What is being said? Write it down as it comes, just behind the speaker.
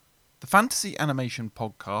The Fantasy Animation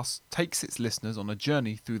Podcast takes its listeners on a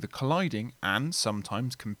journey through the colliding and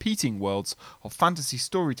sometimes competing worlds of fantasy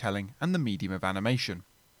storytelling and the medium of animation.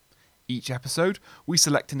 Each episode, we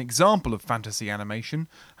select an example of fantasy animation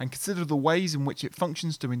and consider the ways in which it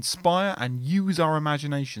functions to inspire and use our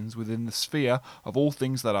imaginations within the sphere of all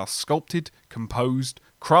things that are sculpted, composed,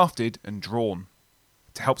 crafted, and drawn.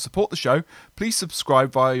 To help support the show, please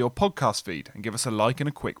subscribe via your podcast feed and give us a like and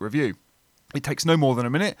a quick review. It takes no more than a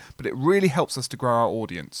minute, but it really helps us to grow our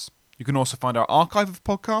audience. You can also find our archive of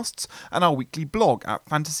podcasts and our weekly blog at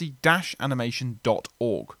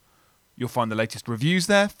fantasy-animation.org. You'll find the latest reviews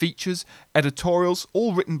there, features, editorials,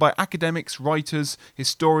 all written by academics, writers,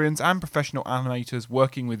 historians and professional animators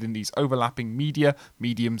working within these overlapping media,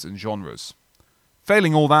 mediums and genres.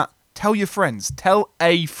 Failing all that, tell your friends, tell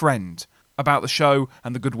a friend about the show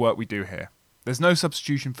and the good work we do here. There's no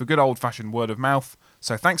substitution for good old-fashioned word of mouth,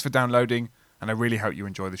 so thanks for downloading, and I really hope you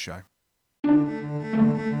enjoy the show.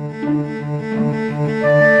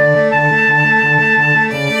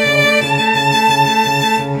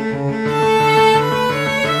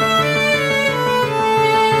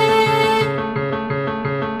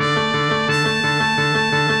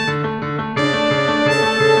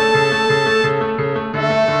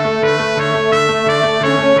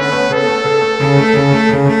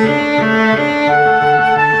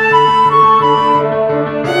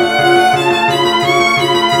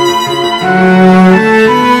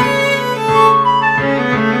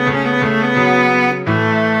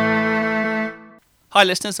 Hi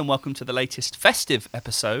listeners, and welcome to the latest festive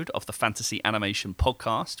episode of the Fantasy Animation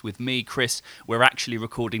Podcast. With me, Chris. We're actually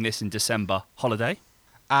recording this in December holiday.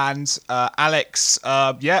 And Alex,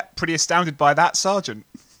 pretty astounded by that, Sergeant.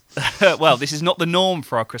 Well, this is not the norm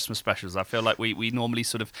for our Christmas specials. I feel like we normally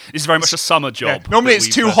sort of... This is very much a summer job. Yeah, normally it's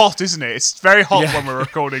too hot, isn't it? It's very hot when we're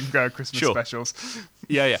recording Christmas specials.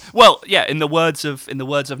 Yeah. Well, yeah. In the words of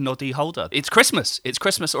Noddy Holder, it's Christmas. It's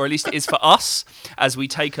Christmas, or at least it is for us, as we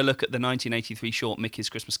take a look at the 1983 short Mickey's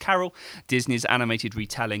Christmas Carol, Disney's animated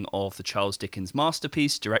retelling of the Charles Dickens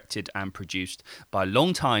masterpiece, directed and produced by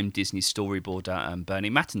longtime Disney storyboarder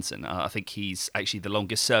Bernie Mattinson. I think he's actually the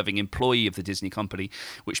longest-serving employee of the Disney company,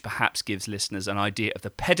 which perhaps gives listeners an idea of the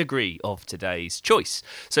pedigree of today's choice.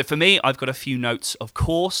 So for me, I've got a few notes, of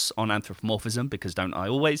course, on anthropomorphism, because don't I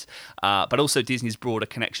always, but also Disney's broader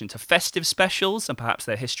connection to festive specials and perhaps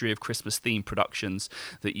their history of Christmas-themed productions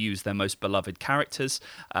that use their most beloved characters,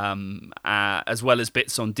 as well as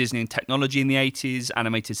bits on Disney and technology in the 80s,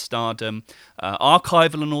 animated stardom,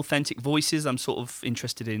 archival and authentic voices. I'm sort of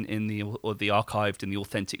interested in the archived and the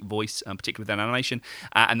authentic voice, particularly with animation,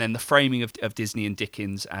 and then the framing of Disney and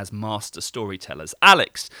Dickens as master storytellers.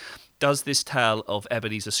 Alex, does this tale of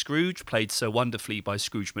Ebenezer Scrooge, played so wonderfully by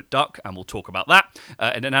Scrooge McDuck, and we'll talk about that,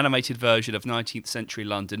 in an animated version of 19th century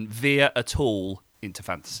London, veer at all into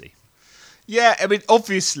fantasy? Yeah, I mean,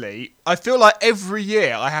 obviously, I feel like every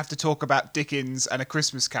year I have to talk about Dickens and A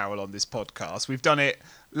Christmas Carol on this podcast. We've done it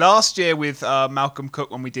last year with Malcolm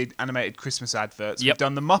Cook when we did animated Christmas adverts. Yep. We've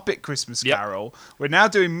done the Muppet Christmas Carol. We're now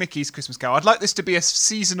doing Mickey's Christmas Carol. I'd like this to be a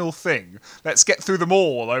seasonal thing. Let's get through them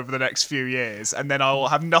all over the next few years, and then I'll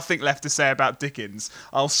have nothing left to say about Dickens.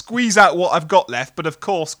 I'll squeeze out what I've got left, but of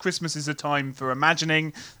course, Christmas is a time for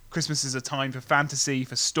imagining. Christmas is a time for fantasy,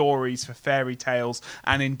 for stories, for fairy tales,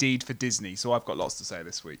 and indeed for Disney. So I've got lots to say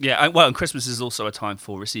this week. Yeah, well, and Christmas is also a time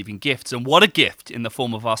for receiving gifts. And what a gift in the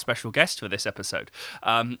form of our special guest for this episode.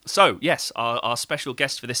 So, yes, our special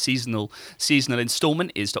guest for this seasonal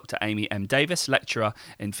instalment is Dr. Amy M. Davis, lecturer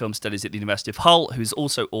in film studies at the University of Hull, who's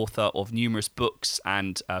also author of numerous books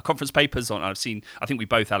and conference papers on. I think we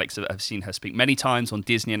both, Alex, have seen her speak many times on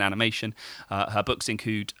Disney and animation. Her books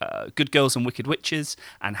include Good Girls and Wicked Witches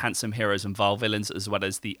and Handsome Heroes and Vile Villains, as well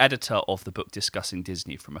as the editor of the book Discussing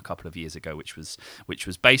Disney from a couple of years ago, which was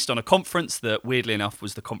based on a conference that, weirdly enough,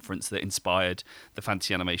 was the conference that inspired the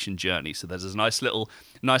fantasy animation journey. So there's a nice little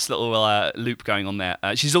loop going on there.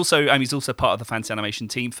 Amy's also part of the fantasy animation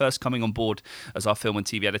team, first coming on board as our film and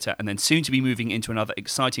TV editor, and then soon to be moving into another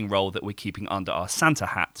exciting role that we're keeping under our Santa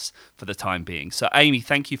hats for the time being. So Amy,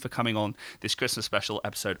 thank you for coming on this Christmas special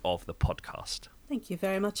episode of the podcast. Thank you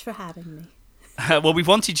very much for having me. Well, we've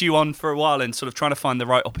wanted you on for a while and sort of trying to find the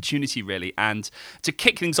right opportunity, really. And to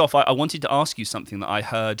kick things off, I wanted to ask you something that I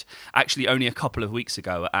heard actually only a couple of weeks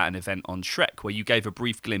ago at an event on Shrek, where you gave a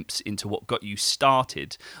brief glimpse into what got you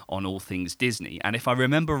started on all things Disney. And if I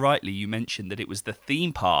remember rightly, you mentioned that it was the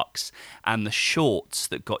theme parks and the shorts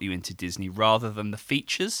that got you into Disney rather than the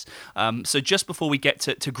features. So just before we get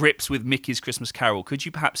to grips with Mickey's Christmas Carol, could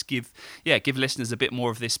you perhaps give listeners a bit more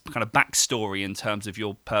of this kind of backstory in terms of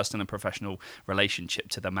your personal and professional relationship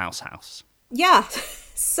to the Mouse House? Yeah.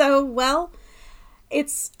 So, well,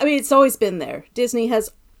 it's always been there. Disney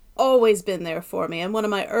has always been there for me. And one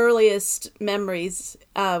of my earliest memories,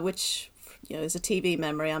 which, is a TV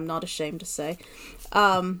memory, I'm not ashamed to say,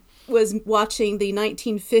 was watching the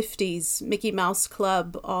 1950s Mickey Mouse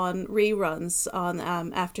Club on reruns on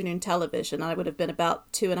afternoon television. I would have been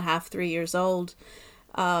about 2.5, 3 years old.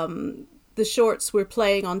 The shorts were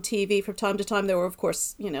playing on TV from time to time. There were, of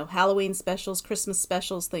course, Halloween specials, Christmas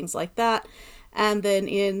specials, things like that. And then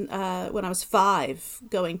when I was 5,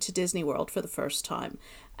 going to Disney World for the first time.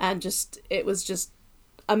 And it was just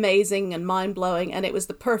amazing and mind-blowing, and it was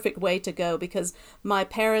the perfect way to go because my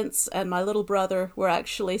parents and my little brother were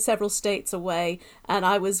actually several states away, and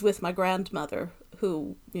I was with my grandmother,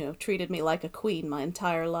 who, treated me like a queen my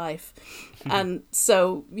entire life. And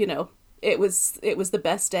so, it was the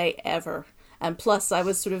best day ever. And plus, I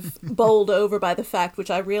was sort of bowled over by the fact,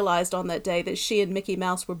 which I realized on that day, that she and Mickey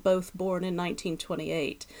Mouse were both born in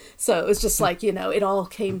 1928. So it was just like, it all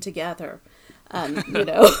came together. And,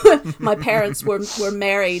 my parents were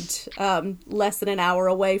married less than an hour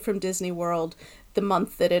away from Disney World the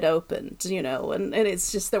month that it opened, and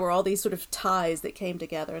it's just, there were all these sort of ties that came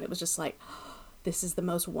together, and it was just like, this is the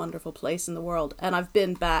most wonderful place in the world. And I've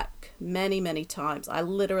been back many, many times. I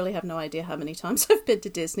literally have no idea how many times I've been to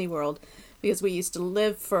Disney World, because we used to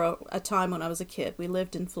live for a time when I was a kid. We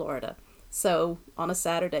lived in Florida. So on a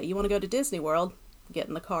Saturday, you want to go to Disney World, get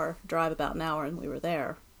in the car, drive about an hour, and we were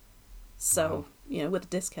there. So, with a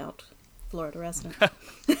discount, Florida resident.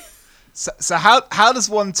 So how does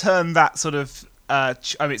one turn that sort of,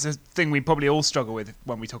 it's a thing we probably all struggle with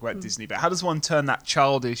when we talk about Disney, but how does one turn that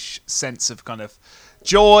childish sense of kind of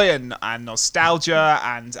joy and nostalgia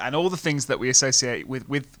and all the things that we associate with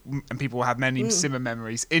and people have many similar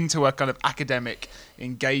memories into a kind of academic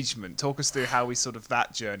engagement? Talk us through how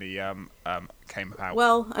that journey came about.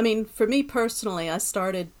 Well, for me personally, I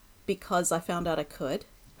started because I found out I could.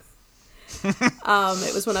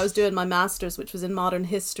 It was when I was doing my master's, which was in modern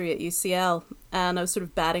history at UCL, and I was sort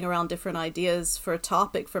of batting around different ideas for a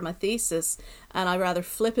topic for my thesis, and I rather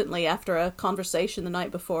flippantly, after a conversation the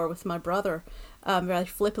night before with my brother, rather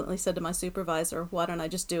flippantly said to my supervisor, why don't I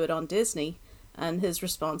just do it on Disney? And his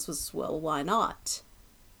response was, well, why not?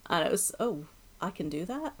 And it was, oh, I can do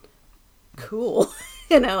that? Cool.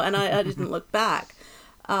 And I didn't look back.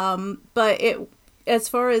 But as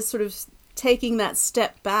far as sort of taking that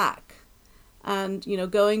step back, and,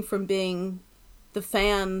 going from being the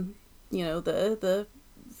fan, the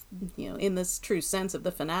in this true sense of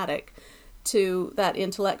the fanatic, to that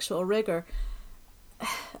intellectual rigor,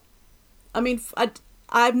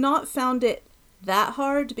 I've not found it that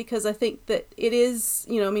hard, because I think that it is,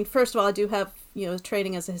 first of all, I do have,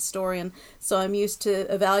 training as a historian, so I'm used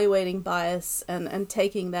to evaluating bias and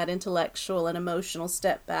taking that intellectual and emotional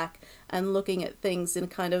step back and looking at things in a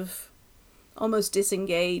kind of almost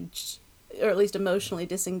disengaged, or at least emotionally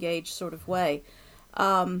disengaged sort of way.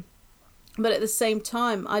 But at the same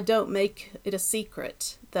time, I don't make it a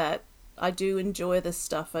secret that I do enjoy this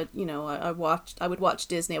stuff. I would watch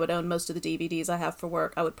Disney. I would own most of the DVDs I have for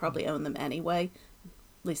work. I would probably own them anyway,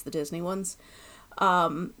 at least the Disney ones.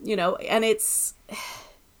 And it's,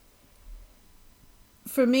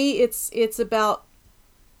 for me, it's about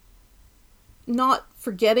not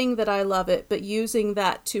forgetting that I love it, but using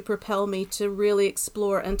that to propel me to really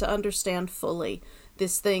explore and to understand fully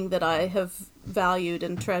this thing that I have valued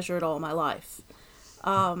and treasured all my life.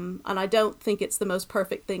 And I don't think it's the most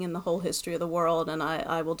perfect thing in the whole history of the world, and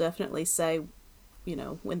I will definitely say,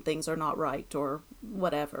 when things are not right or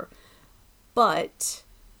whatever. But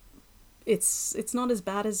it's not as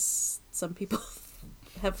bad as some people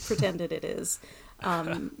have pretended it is.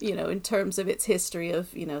 In terms of its history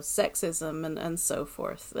of, sexism and so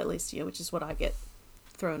forth, at least, which is what I get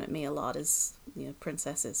thrown at me a lot, is,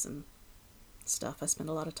 princesses and stuff. I spend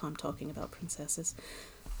a lot of time talking about princesses.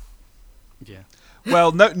 Yeah.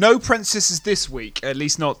 Well, no princesses this week, at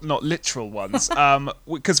least not literal ones,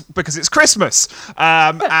 because it's Christmas,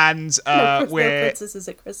 and no princesses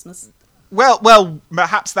at Christmas. Well,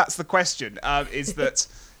 perhaps that's the question. Is that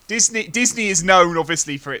Disney is known,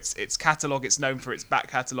 obviously, for its catalogue. It's known for its back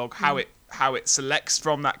catalogue. How it selects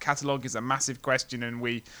from that catalogue is a massive question, and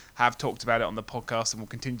we have talked about it on the podcast and will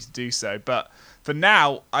continue to do so. But for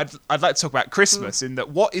now, I'd like to talk about Christmas. In that,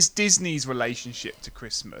 what is Disney's relationship to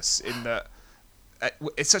Christmas? In that,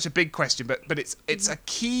 it's such a big question, but it's a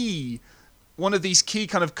key. One of these key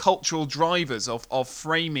kind of cultural drivers of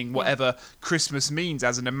framing whatever Christmas means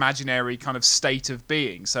as an imaginary kind of state of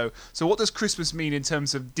being. So what does Christmas mean in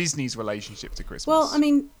terms of Disney's relationship to Christmas?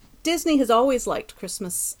 Well, Disney has always liked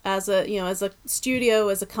Christmas as a studio,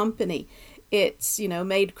 as a company. It's,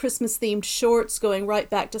 made Christmas-themed shorts going right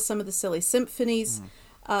back to some of the Silly Symphonies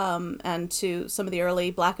and to some of the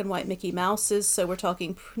early black and white Mickey Mouses. So we're talking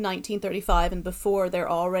 1935 and before, they're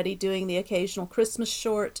already doing the occasional Christmas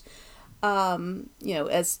short.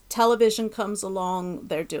 As television comes along,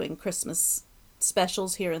 they're doing Christmas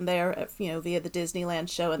specials here and there, via the Disneyland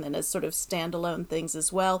show, and then as sort of standalone things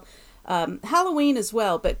as well. Halloween as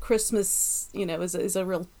well, but Christmas, is a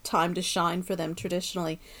real time to shine for them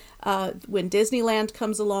traditionally. When Disneyland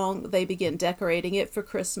comes along, they begin decorating it for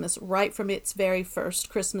Christmas right from its very first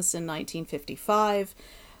Christmas in 1955.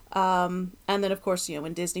 And then, of course,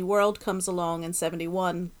 when Disney World comes along in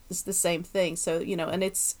 71, it's the same thing. So, and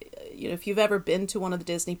it's, if you've ever been to one of the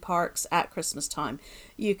Disney parks at Christmas time,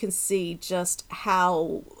 you can see just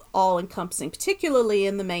how all-encompassing, particularly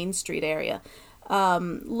in the Main Street area.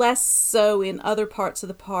 Less so in other parts of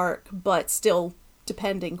the park, but still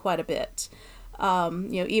depending quite a bit.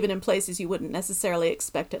 Even in places you wouldn't necessarily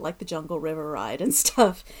expect it, like the Jungle River ride and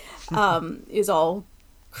stuff, is all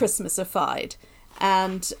Christmasified.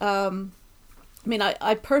 And,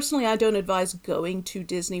 I personally, I don't advise going to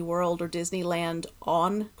Disney World or Disneyland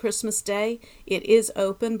on Christmas Day. It is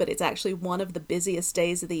open, but it's actually one of the busiest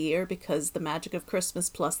days of the year because the magic of Christmas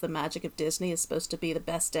plus the magic of Disney is supposed to be the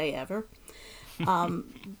best day ever.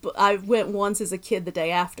 But I went once as a kid the day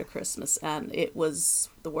after Christmas, and it was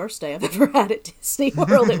the worst day I've ever had at Disney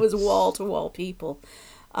World. It was wall-to-wall people.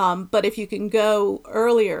 But if you can go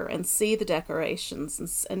earlier and see the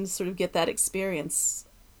decorations and sort of get that experience,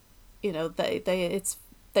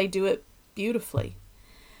 they do it beautifully.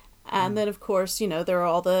 And then, of course, there are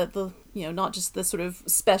all the not just the sort of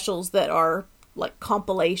specials that are like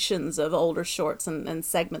compilations of older shorts and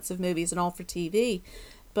segments of movies and all for TV,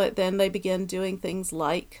 but then they begin doing things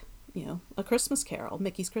like, A Christmas Carol,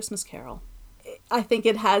 Mickey's Christmas Carol. I think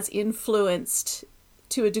it has influenced,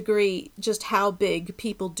 to a degree, just how big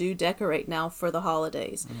people do decorate now for the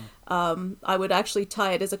holidays. I would actually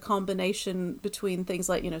tie it as a combination between things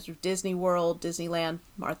like, sort of Disney World, Disneyland,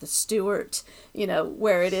 Martha Stewart,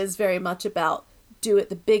 where it is very much about do it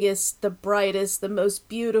the biggest, the brightest, the most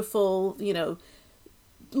beautiful,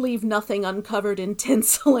 leave nothing uncovered in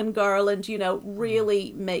tinsel and garland,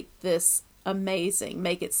 really make this amazing,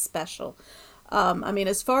 make it special.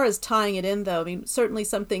 As far as tying it in, though, certainly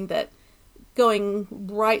something that going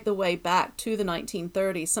right the way back to the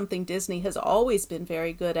 1930s, something Disney has always been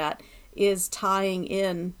very good at is tying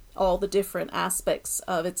in all the different aspects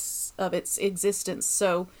of its existence.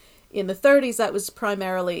 So in the 30s, that was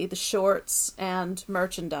primarily the shorts and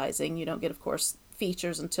merchandising. You don't get, of course,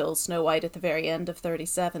 features until Snow White at the very end of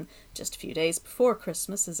 37, just a few days before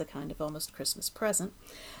Christmas, as a kind of almost Christmas present.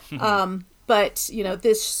 But,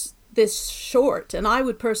 this short, and I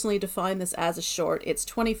would personally define this as a short, it's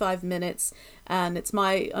 25 minutes, and it's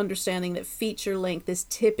my understanding that feature length is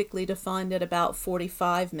typically defined at about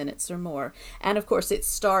 45 minutes or more. And of course it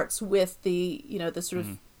starts with the, the sort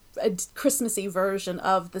of a Christmassy version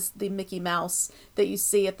of the Mickey Mouse that you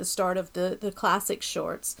see at the start of the classic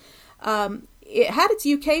shorts. It had its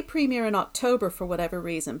UK premiere in October for whatever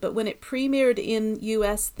reason, but when it premiered in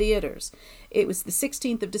US theaters, it was the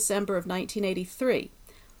 16th of December of 1983.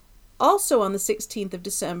 Also on the 16th of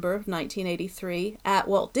December of 1983 at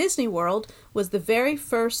Walt Disney World was the very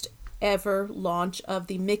first ever launch of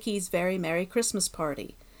the Mickey's Very Merry Christmas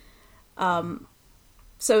Party.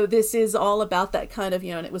 So this is all about that kind of,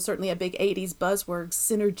 and it was certainly a big 80s buzzword,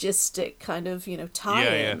 synergistic kind of,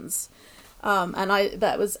 tie-ins. And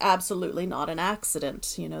that was absolutely not an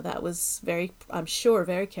accident. That was I'm sure,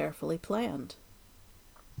 very carefully planned.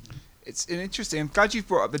 It's interesting. I'm glad you've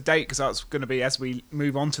brought up the date, because that's going to be, as we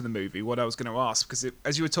move on to the movie, what I was going to ask. Because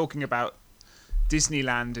as you were talking about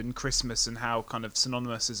Disneyland and Christmas and how kind of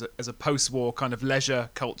synonymous as a post-war kind of leisure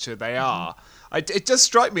culture they are, it does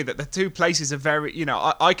strike me that the two places are very,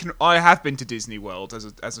 I have been to Disney World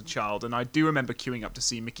as a child, and I do remember queuing up to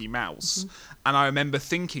see Mickey Mouse, and I remember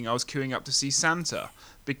thinking I was queuing up to see Santa.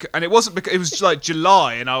 And it wasn't because it was like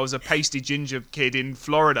July, and I was a pasty ginger kid in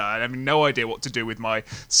Florida, and I had no idea what to do with my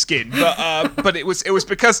skin. But it was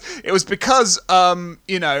because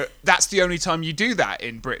that's the only time you do that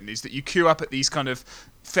in Britain, is that you queue up at these kind of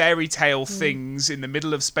fairy tale things in the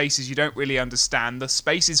middle of spaces you don't really understand. The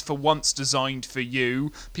space is for once designed for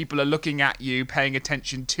you. People are looking at you, paying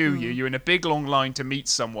attention to you. You're in a big long line to meet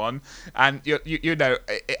someone, and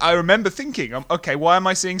I remember thinking, okay, why am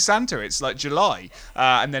I seeing Santa? It's like July,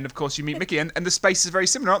 and then of course you meet Mickey, and the spaces are very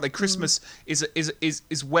similar, aren't they? Christmas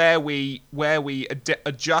is where we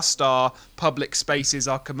adjust our public spaces,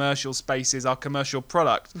 our commercial spaces, our commercial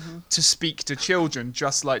product to speak to children,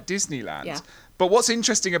 just like Disneyland. Yeah. But what's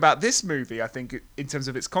interesting about this movie, I think, in terms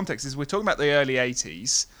of its context, is we're talking about the early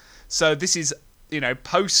 80s. So this is,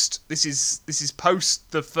 post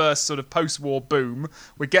the first sort of post-war boom.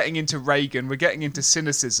 We're getting into Reagan, we're getting into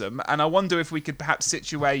cynicism, and I wonder if we could perhaps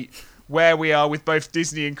situate where we are with both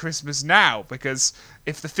Disney and Christmas now, because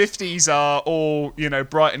if the 50s are all,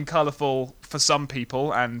 bright and colourful for some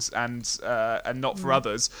people and not for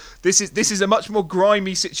others, this is a much more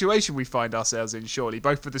grimy situation we find ourselves in, surely,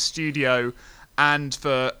 both for the studio and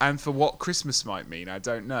for what Christmas might mean. I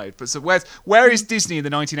don't know. But so where is Disney in the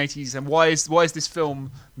 1980s, and why is this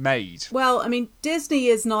film made? Well, I mean, Disney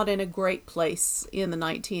is not in a great place in the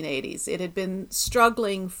 1980s. It had been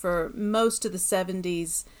struggling for most of the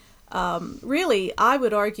 70s. Really, I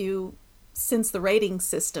would argue, since the rating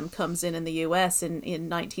system comes in the US in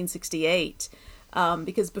 1968,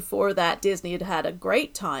 because before that, Disney had had a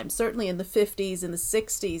great time, certainly in the 50s and the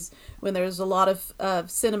 60s, when there was a lot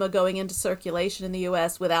of cinema going into circulation in the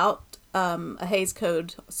US without a Hays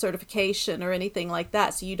Code certification or anything like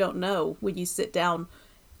that. So you don't know when you sit down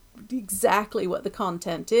exactly what the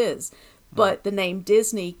content is. But the name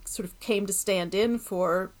Disney sort of came to stand in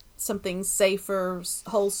for something safer,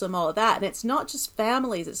 wholesome, all of that. And it's not just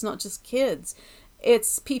families, it's not just kids,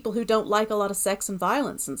 it's people who don't like a lot of sex and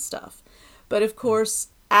violence and stuff. But of course,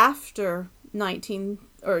 after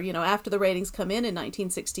after the ratings come in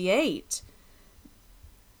 1968,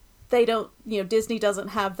 they don't, Disney doesn't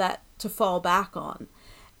have that to fall back on.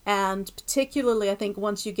 And particularly, I think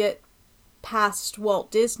once you get past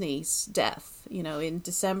Walt Disney's death, in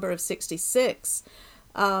December of 66,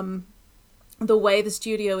 the way the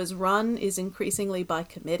studio is run is increasingly by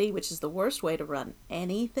committee, which is the worst way to run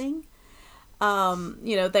anything.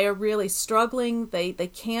 They are really struggling.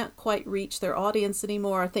 They can't quite reach their audience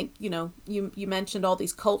anymore. I think, you mentioned all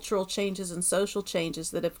these cultural changes and social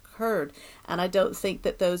changes that have occurred, and I don't think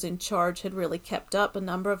that those in charge had really kept up. A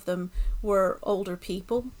number of them were older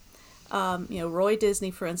people. Roy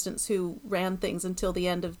Disney, for instance, who ran things until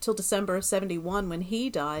December of 71 when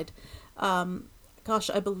he died.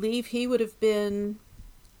 I believe he would have been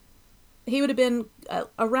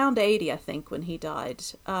around 80, I think, when he died.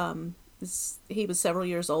 He was several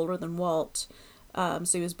years older than Walt, so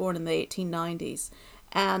he was born in the 1890s.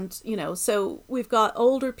 And, so we've got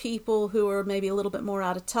older people who are maybe a little bit more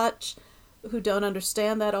out of touch, who don't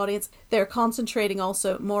understand that audience. They're concentrating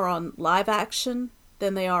also more on live action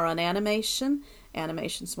than they are on animation.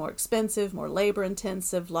 Animation's more expensive, more labor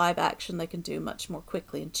intensive. Live action they can do much more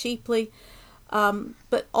quickly and cheaply.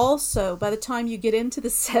 But also, by the time you get into the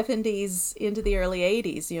 70s, into the early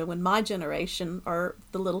 80s, when my generation are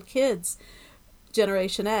the little kids,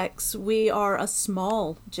 Generation X, we are a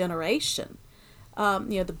small generation.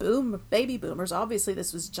 The baby boomers, obviously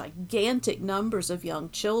this was gigantic numbers of young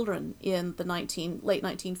children in the late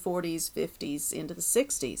 1940s, 50s, into the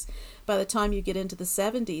 60s. By the time you get into the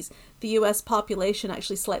 70s, the U.S. population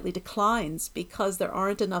actually slightly declines because there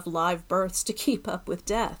aren't enough live births to keep up with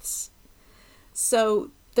deaths.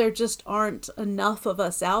 So there just aren't enough of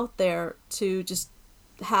us out there to just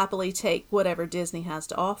happily take whatever Disney has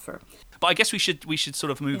to offer. But I guess we should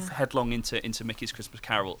sort of move headlong into Mickey's Christmas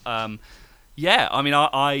Carol. I've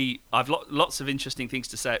lots of interesting things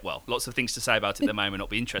to say. Well, lots of things to say about it that may or may not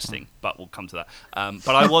be interesting, but we'll come to that.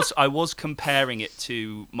 But I was comparing it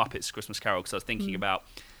to Muppets Christmas Carol because I was thinking about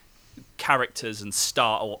characters and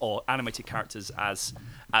or animated characters as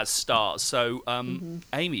stars. So,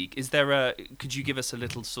 Amy, could you give us a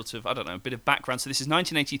little sort of, a bit of background? So this is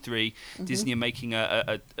 1983. Disney are making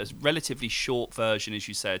a relatively short version, as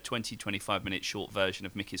you said, 25 minute short version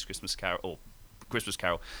of Mickey's Christmas Carol,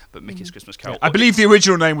 but Mickey's Christmas Carol. I believe the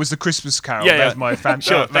original name was The Christmas Carol. Yeah. There's my fan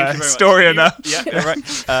Sure, thank you very historian. much. Yeah,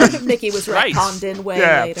 right. Mickey was retconned in way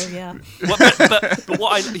later, yeah. But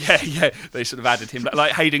what they sort of added him,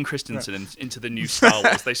 like Hayden Christensen into the new Star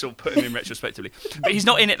Wars. They sort of put him in retrospectively. But he's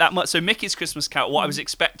not in it that much. So Mickey's Christmas Carol, what I was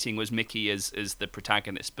expecting was Mickey as the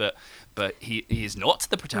protagonist, but he is not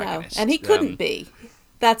the protagonist. No, and he couldn't be.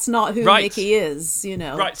 That's not who Mickey is,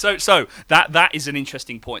 Right. So that is an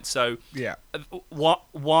interesting point. So yeah,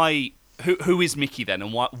 why? Who is Mickey then,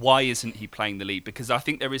 and why isn't he playing the lead? Because I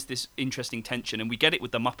think there is this interesting tension, and we get it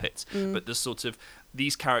with the Muppets. But the sort of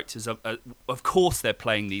these characters, of course, they're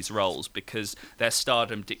playing these roles because their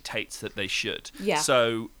stardom dictates that they should. Yeah.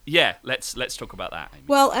 So let's talk about that, Amy.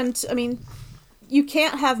 Well, and I mean, you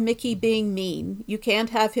can't have Mickey being mean. You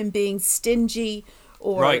can't have him being stingy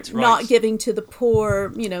or not giving to the poor.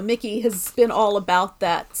 Mickey has been all about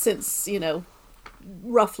that since,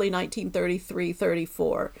 roughly 1933,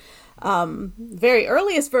 34. Very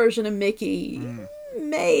earliest version of Mickey,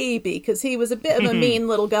 maybe, because he was a bit of a mean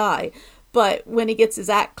little guy. But when he gets his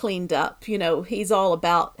act cleaned up, he's all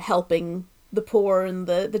about helping the poor and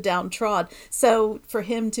the downtrodden. So for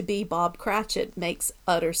him to be Bob Cratchit makes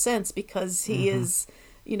utter sense, because he is,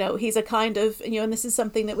 he's a kind of, and this is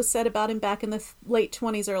something that was said about him back in the late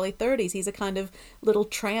 20s, early 30s. He's a kind of little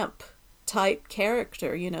tramp type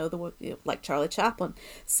character, like Charlie Chaplin.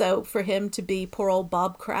 So for him to be poor old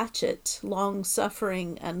Bob Cratchit, long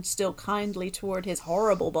suffering and still kindly toward his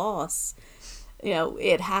horrible boss,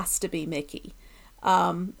 it has to be Mickey.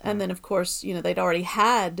 And then, of course, they'd already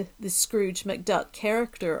had the Scrooge McDuck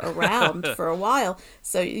character around for a while.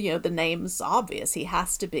 So, the name's obvious. He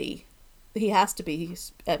has to be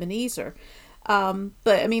Ebenezer.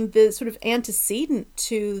 But, I mean, the sort of antecedent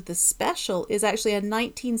to the special is actually a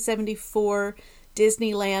 1974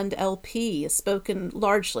 Disneyland LP, a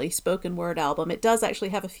largely spoken word album. It does actually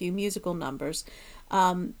have a few musical numbers.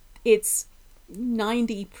 It's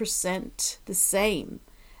 90% the same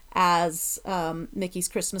as Mickey's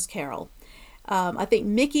Christmas Carol. I think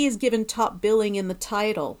Mickey is given top billing in the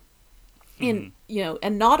title, and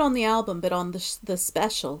not on the album, but on the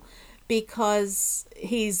special, because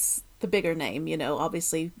he's the bigger name.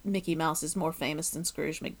 Obviously Mickey Mouse is more famous than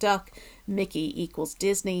Scrooge McDuck. Mickey equals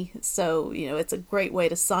Disney, so it's a great way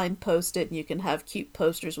to signpost it, and you can have cute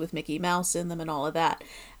posters with Mickey Mouse in them and all of that.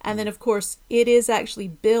 And then, of course, it is actually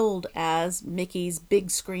billed as Mickey's big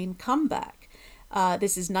screen comeback.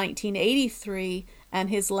 This is 1983, and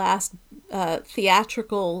his last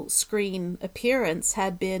theatrical screen appearance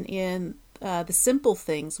had been in The Simple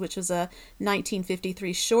Things, which was a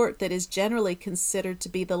 1953 short that is generally considered to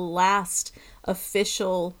be the last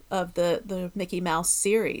official of the Mickey Mouse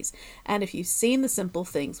series. And if you've seen The Simple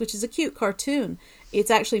Things, which is a cute cartoon,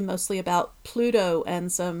 it's actually mostly about Pluto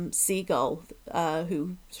and some seagull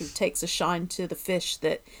who sort of takes a shine to the fish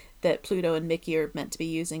that Pluto and Mickey are meant to be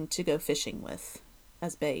using to go fishing with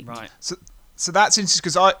as bait. Right. So that's interesting,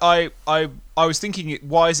 because I was thinking,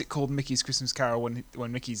 why is it called Mickey's Christmas Carol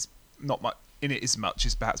when Mickey's not much in it as much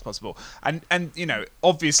as perhaps possible? And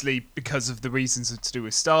obviously because of the reasons to do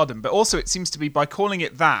with stardom, but also it seems to be by calling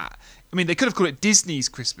it that. I mean, they could have called it Disney's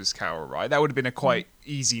Christmas Carol, right? That would have been a quite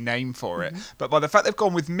easy name for it. But by the fact they've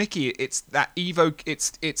gone with Mickey, it's that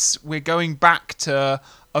it's we're going back to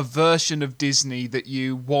a version of Disney that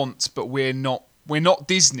you want, but we're not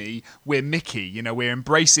Disney, we're Mickey. We're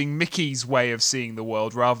embracing Mickey's way of seeing the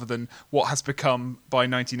world rather than what has become by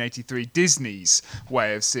 1983 Disney's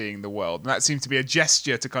way of seeing the world. And that seems to be a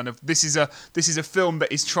gesture to kind of, this is a film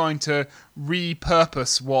that is trying to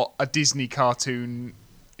repurpose what a Disney cartoon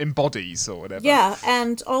embodies or whatever. Yeah,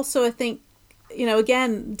 and also I think,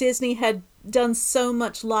 again, Disney had done so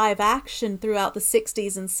much live action throughout the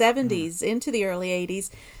 60s and 70s into the early 80s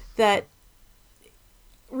that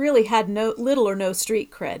really had little or no street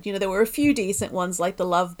cred. There were a few decent ones like the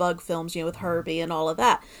Love Bug films, with Herbie and all of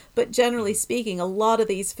that. But generally speaking, a lot of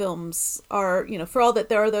these films are, for all that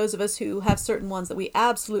there are those of us who have certain ones that we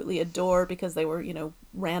absolutely adore because they were,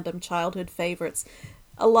 random childhood favorites,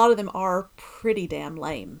 a lot of them are pretty damn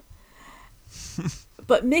lame.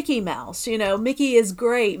 But Mickey Mouse, Mickey is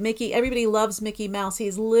great. Everybody loves Mickey Mouse. He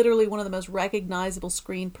is literally one of the most recognizable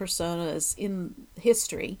screen personas in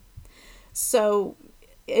history. So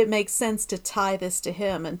it makes sense to tie this to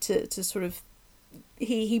him and to sort of,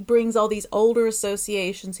 he brings all these older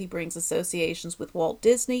associations. He brings associations with Walt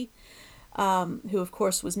Disney, who of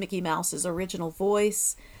course was Mickey Mouse's original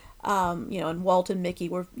voice. And Walt and Mickey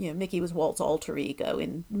were, Mickey was Walt's alter ego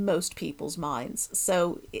in most people's minds.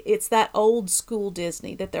 So it's that old school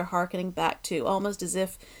Disney that they're hearkening back to, almost as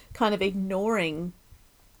if kind of ignoring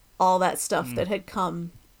all that stuff that had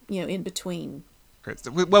come, in between.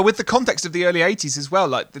 Well, with the context of the early 80s as well,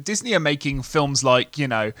 like the Disney are making films like, I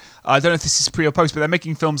don't know if this is pre or post, but they're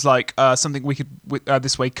making films like Something Wicked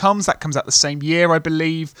This Way Comes. That comes out the same year, I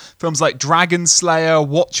believe. Films like Dragon Slayer,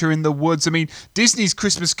 Watcher in the Woods. I mean, Disney's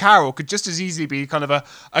Christmas Carol could just as easily be kind of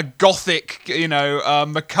a gothic,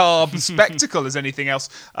 macabre spectacle as anything else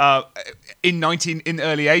in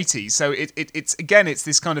early 80s. So it's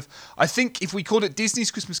this kind of, I think if we called it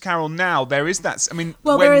Disney's Christmas Carol now, there is that. I mean,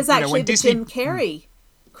 there is actually the Jim Carrey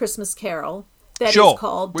Christmas Carol that is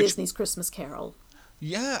called Disney's Christmas Carol.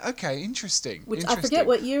 Yeah, okay, interesting. I forget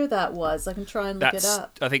what year that was. I can try and look it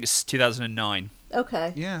up. I think it's 2009.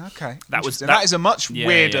 Okay. Yeah, okay. That is a much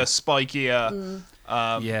weirder, spikier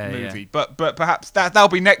movie. But perhaps that'll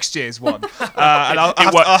be next year's one. And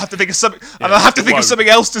I'll have to think of something. And I'll have to think of something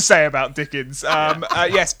else to say about Dickens.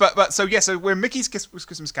 Yes, so we're Mickey's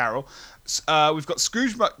Christmas Carol. We've got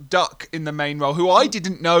Scrooge McDuck in the main role, who I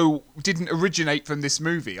didn't know didn't originate from this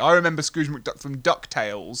movie. I remember Scrooge McDuck from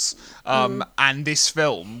DuckTales and this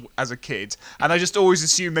film as a kid, and I just always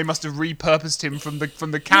assumed they must have repurposed him from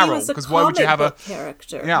the Carol, because why would you have a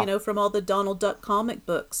character? From all the Donald Duck comic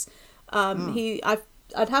books. I'd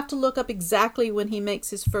have to look up exactly when he makes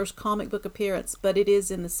his first comic book appearance, but it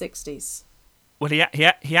is in the 60s. Well,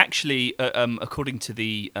 he actually, according to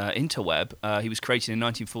the interweb, he was created in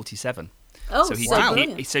 1947. Oh,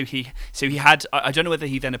 brilliant. So he had. I don't know whether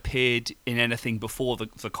he then appeared in anything before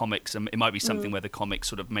the comics. It might be something where the comics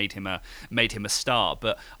sort of made him a star.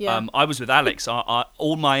 But I was with Alex.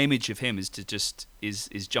 All my image of him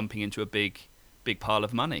is jumping into a big pile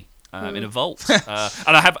of money. In a vault,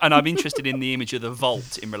 and I'm interested in the image of the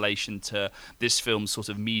vault in relation to this film's sort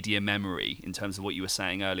of media memory, in terms of what you were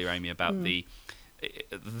saying earlier, Amy, about the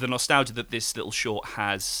nostalgia that this little short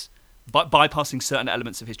has, bypassing certain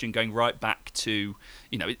elements of history and going right back to,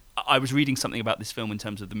 I was reading something about this film in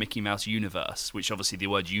terms of the Mickey Mouse universe, which obviously the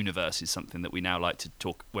word universe is something that we now like to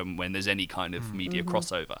talk when there's any kind of media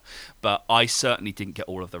crossover. But I certainly didn't get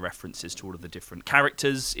all of the references to all of the different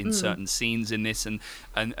characters in certain scenes in this. And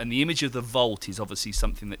the image of the vault is obviously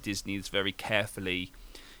something that Disney has very carefully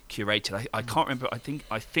curated. I can't remember. I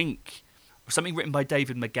think something written by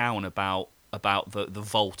David McGowan about the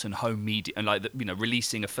vault and home media, and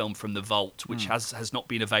releasing a film from the vault, which has not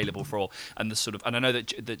been available for all, and I know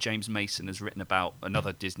that James Mason has written about,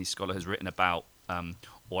 another Disney scholar has written about,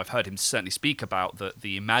 or I've heard him certainly speak about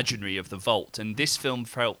the imaginary of the vault, and this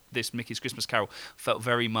Mickey's Christmas Carol felt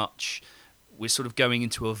very much we're sort of going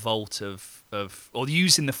into a vault of or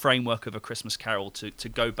using the framework of A Christmas Carol to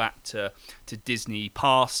go back to Disney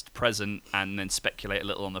past, present, and then speculate a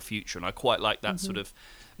little on the future, and I quite like that sort of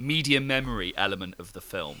media memory element of the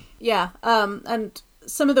film. Yeah, and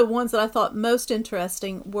some of the ones that I thought most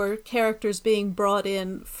interesting were characters being brought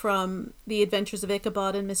in from The Adventures of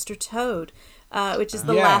Ichabod and Mr. Toad, which is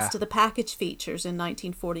the last of the package features in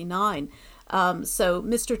 1949. So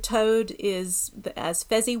Mr. Toad is as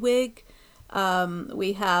Fezziwig.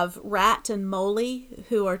 We have Rat and Molly,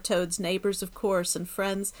 who are Toad's neighbors, of course, and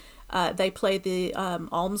friends. They play the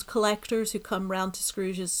alms collectors who come round to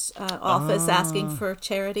Scrooge's office asking for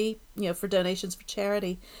charity, for donations for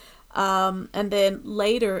charity. And then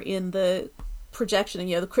later in the projection,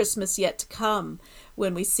 the Christmas Yet to Come,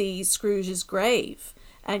 when we see Scrooge's grave,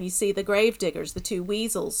 and you see the grave diggers, the two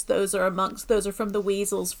weasels. Those are from the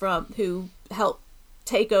weasels who helped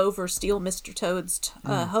take over, steal Mr. Toad's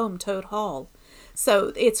home, Toad Hall.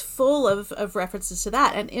 So it's full of references to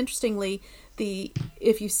that. And interestingly,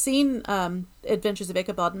 if you've seen Adventures of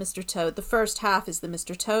Ichabod and Mr. Toad, the first half is the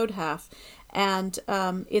Mr. Toad half, and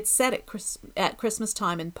it's set at Christmas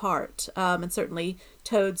time in part, and certainly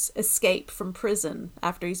Toad's escape from prison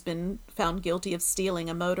after he's been found guilty of stealing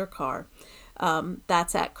a motor car.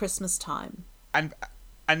 That's at Christmas time.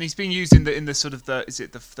 And he's being used in the sort of is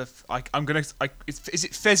it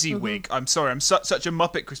Fezziwig? I'm sorry, I'm such a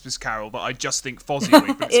Muppet Christmas Carol that I just think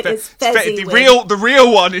Fozziewig. But it is Fezziwig. The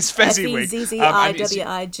real one is Fezziwig.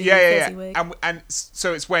 Fezziwig. Yeah. And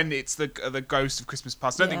so it's when it's the Ghost of Christmas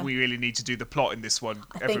Past. I don't think we really need to do the plot in this one.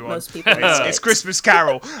 I think most people it's Christmas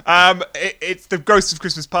Carol. It's the Ghost of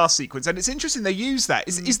Christmas Past sequence, and it's interesting they use that.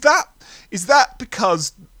 Is that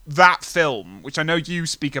because that film, which I know you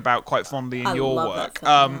speak about quite fondly in your work,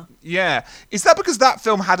 is that because that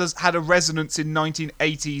film had a resonance in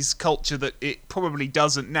 1980s culture that it probably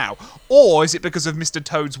doesn't now, or is it because of Mr.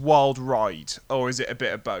 Toad's Wild Ride, or is it a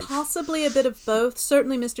bit of both? Possibly a bit of both.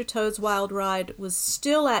 Certainly, Mr. Toad's Wild Ride was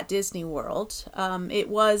still at Disney World. It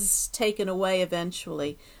was taken away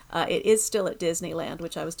eventually. It is still at Disneyland,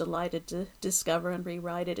 which I was delighted to discover and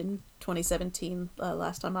rewrite it in 2017,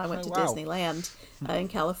 last time I went to Disneyland in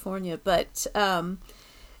California. But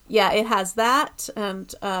it has that,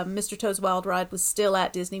 and Mr. Toad's Wild Ride was still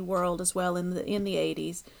at Disney World as well in the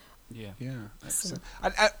 80s. Yeah. Excellent.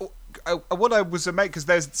 And what I was amazed, because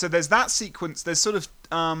there's that sequence. There's sort of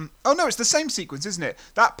it's the same sequence, isn't it?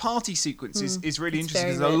 That party sequence is really interesting.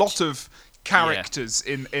 There's a lot of characters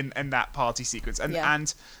in that party sequence,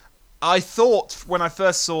 and I thought when I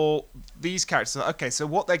first saw these characters, okay, so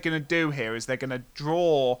what they're going to do here is they're going to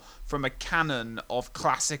draw from a canon of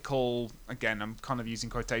classical, again, I'm kind of using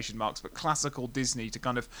quotation marks, but classical Disney to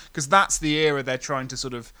kind of, because that's the era they're trying to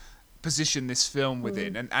sort of position this film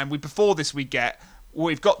within. And before this we get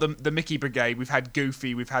we've got the Mickey Brigade, we've had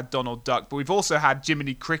Goofy, we've had Donald Duck, but we've also had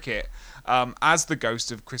Jiminy Cricket as the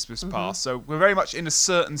Ghost of Christmas Past. So we're very much in a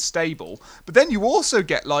certain stable. But then you also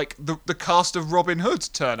get like the cast of Robin Hood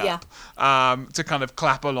turn up to kind of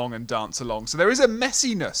clap along and dance along. So there is a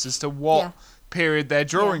messiness as to what period they're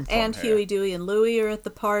drawing from. And here. Huey, Dewey, and Louie are at the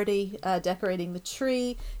party, decorating the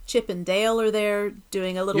tree. Chip and Dale are there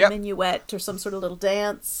doing a little minuet or some sort of little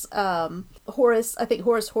dance. Horace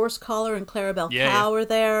Horsecollar and Clarabelle Cow are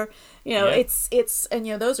there. You know, it's and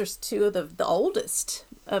you know those are two of the oldest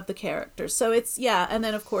of the characters. So it's and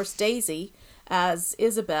then of course Daisy as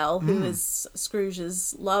Isabel, who is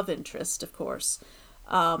Scrooge's love interest, of course,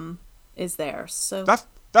 is there. So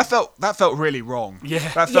That felt really wrong. Yeah.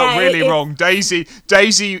 That felt really wrong. Daisy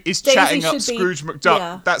is chatting up Scrooge McDuck.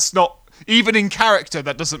 Yeah. That's not even in character.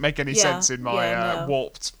 That doesn't make any sense in my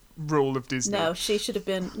warped rule of Disney. No, she should have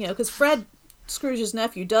been, you know, because Fred, Scrooge's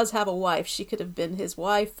nephew, does have a wife. She could have been his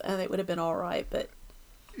wife, and it would have been all right. But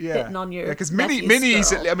hitting on your because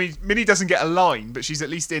Minnie's I mean, Minnie doesn't get a line, but she's at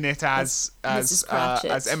least in it as Mrs.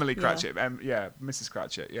 Cratchit. as Emily Cratchit. Mrs.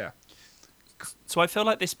 Cratchit. Yeah. So I feel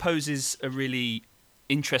like this poses a really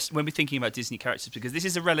interest when we're thinking about Disney characters, because this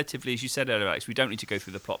is a relatively, as you said earlier, Alex, we don't need to go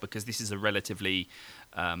through the plot because this is a relatively,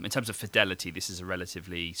 in terms of fidelity, this is a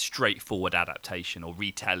relatively straightforward adaptation or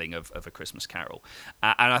retelling of A Christmas Carol.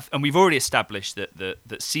 And we've already established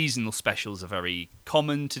that seasonal specials are very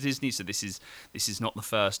common to Disney, so this is not the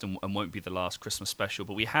first and won't be the last Christmas special,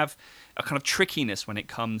 but we have a kind of trickiness when it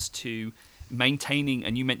comes to maintaining,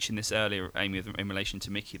 and you mentioned this earlier, Amy, in relation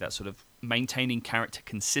to Mickey, that sort of maintaining character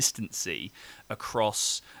consistency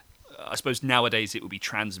across, I suppose nowadays it would be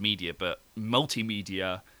transmedia, but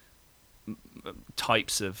multimedia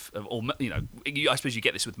types of or you know, I suppose you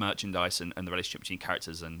get this with merchandise and the relationship between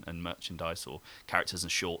characters and merchandise, or characters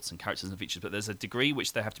and shorts and characters and features, but there's a degree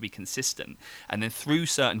which they have to be consistent, and then through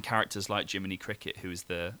certain characters like Jiminy Cricket, who is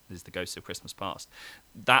the Ghost of Christmas Past,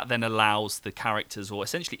 that then allows the characters, or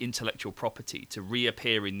essentially intellectual property, to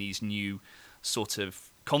reappear in these new sort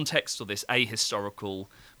of contexts, or this ahistorical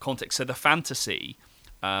context. So the fantasy,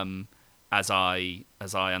 as I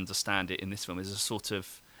understand it in this film, is a sort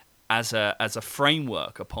of as a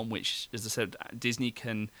framework upon which, as I said, Disney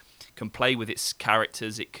can play with its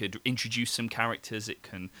characters. It could introduce some characters. It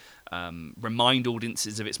can remind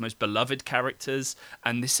audiences of its most beloved characters,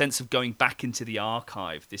 and this sense of going back into the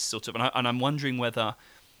archive. This sort of, and I'm wondering whether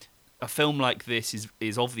a film like this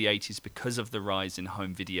is of the 80s because of the rise in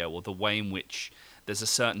home video, or the way in which there's a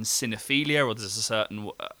certain cinephilia, or there's a certain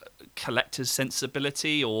collector's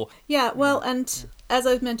sensibility, or and as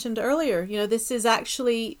I mentioned earlier, you know, this is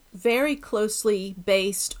actually very closely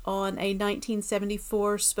based on a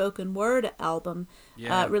 1974 spoken word album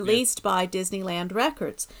released by Disneyland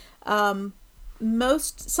Records.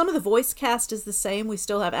 Some of the voice cast is the same. We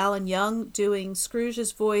still have Alan Young doing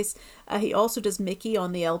Scrooge's voice. He also does Mickey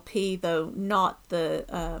on the LP, though not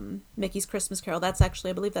the Mickey's Christmas Carol. That's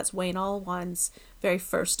actually, I believe that's Wayne Allwine's very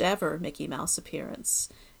first ever Mickey Mouse appearance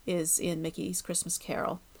is in Mickey's Christmas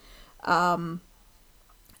Carol.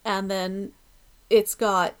 And then it's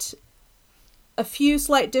got a few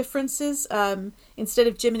slight differences. Instead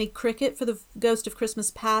of Jiminy Cricket for the Ghost of Christmas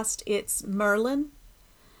Past, it's Merlin.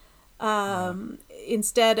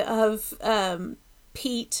 Instead of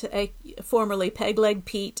Pete, formerly Pegleg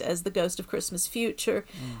Pete, as the Ghost of Christmas Future,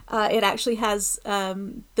 it actually has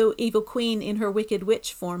the evil queen in her Wicked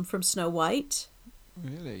Witch form from Snow White.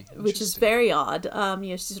 Really? Which is very odd.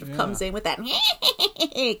 She sort of comes in with that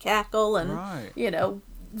cackle and, you know,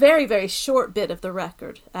 very, very short bit of the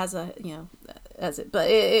record but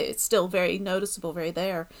it's still very noticeable, very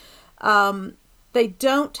there. They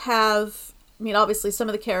don't have, I mean, obviously some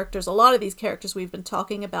of the characters, a lot of these characters we've been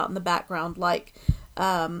talking about in the background, like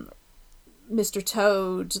Mr.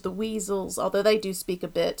 Toad, the Weasels, although they do speak a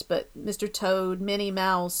bit, but Mr. Toad, Minnie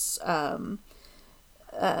Mouse, some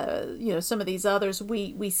of these others,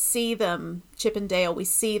 we see them, Chip and Dale, we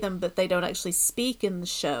see them, but they don't actually speak in the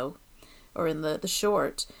show or in the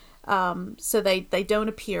short. So they don't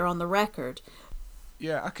appear on the record.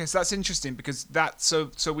 Yeah, okay, so that's interesting because so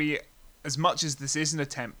we, as much as this is an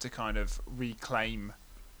attempt to kind of reclaim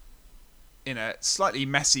in a slightly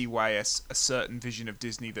messy way a certain vision of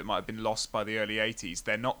Disney that might have been lost by the early 80s,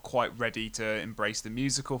 they're not quite ready to embrace the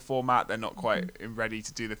musical format. They're not quite ready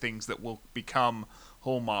to do the things that will become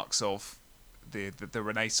hallmarks of the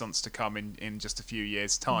Renaissance to come in just a few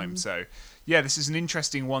years' time. So, yeah, this is an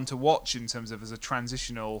interesting one to watch in terms of as a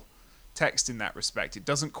transitional text in that respect. It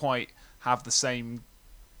doesn't quite have the same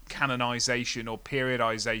canonization or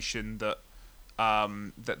periodization that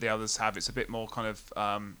the others have. It's a bit more kind of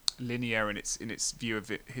linear in its view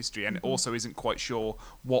of history, and also isn't quite sure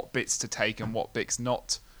what bits to take and what bits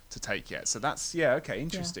not to take yet. So that's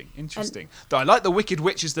interesting. Though I like the Wicked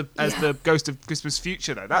Witch as the Ghost of Christmas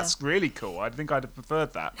Future though. That's really cool. I think I'd have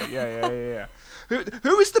preferred that. But yeah.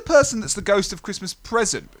 Who is the person that's the Ghost of Christmas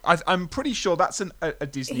Present? I'm pretty sure that's a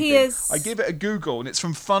Disney thing. Is. I give it a Google and it's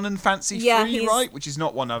from Fun and Fancy Free, right? Which is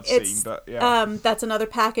not one I've seen, but yeah. That's another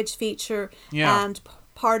package feature. Yeah. And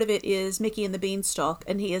part of it is Mickey and the Beanstalk,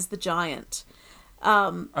 and he is the giant.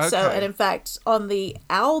 So, and in fact, on the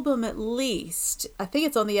album at least, I think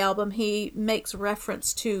it's on the album, he makes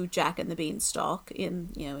reference to Jack and the Beanstalk in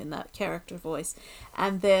that character voice.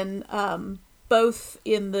 And then both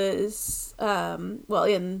in this,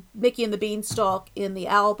 in Mickey and the Beanstalk in the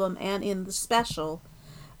album and in the special,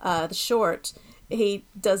 the short, he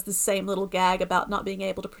does the same little gag about not being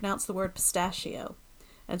able to pronounce the word pistachio.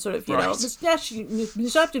 And sort of, and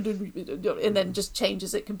then just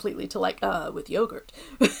changes it completely to with yogurt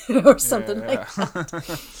or something like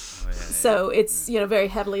that. So it's, very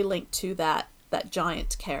heavily linked to that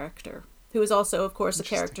giant character, who is also, of course, a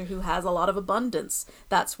character who has a lot of abundance.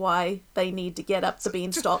 That's why they need to get up the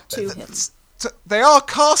beanstalk to him. So they are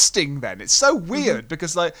casting then. It's so weird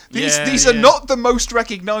because these are not the most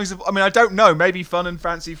recognisable. I mean, I don't know. Maybe Fun and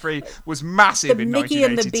Fancy Free was massive in 1982. The Mickey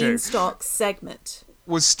and the Beanstalk segment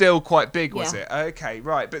was still quite big, was it? Okay,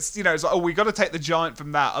 right. But, it's like, we got to take the giant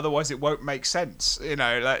from that, otherwise it won't make sense.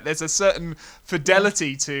 There's a certain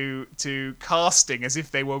fidelity to casting as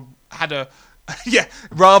if they had a...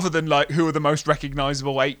 rather than who are the most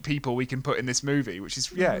recognisable 8 people we can put in this movie, which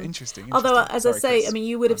is, interesting. Although, as I say, Chris.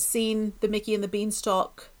 You would have seen the Mickey and the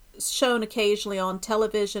Beanstalk shown occasionally on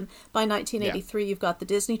television. By 1983, you've got the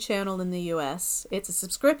Disney Channel in the US. It's a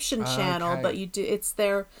subscription channel, but it's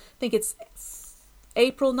there, I think it's...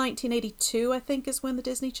 April 1982, I think, is when the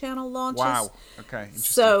Disney Channel launches. Wow. Okay.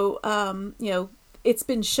 Interesting. So, it's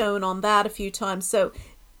been shown on that a few times. So,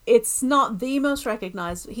 it's not the most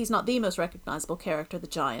recognized. He's not the most recognizable character, the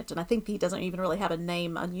Giant, and I think he doesn't even really have a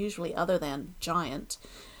name unusually other than Giant.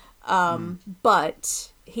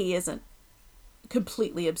 But he isn't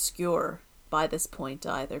completely obscure by this point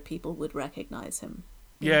either. People would recognize him.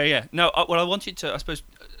 Yeah. No, well, I wanted to, I suppose,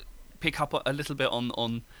 pick up a little bit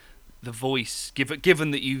on the voice, given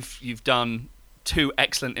that you've done 2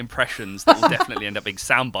 excellent impressions that will definitely end up being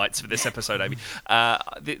sound bites for this episode, Amy.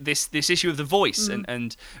 This issue of the voice,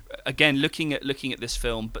 and again looking at this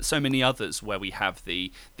film, but so many others where we have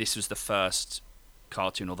this was the first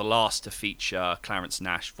cartoon or the last to feature Clarence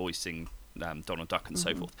Nash voicing Donald Duck and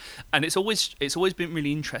so forth, and it's always been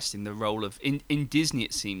really interesting the role of in Disney,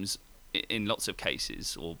 it seems, in lots of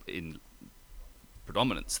cases, or in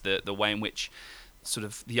predominance, the way in which sort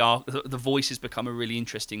of the voice has become a really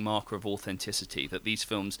interesting marker of authenticity, that these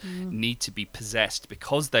films need to be possessed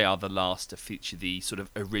because they are the last to feature the sort of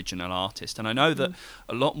original artist. And I know that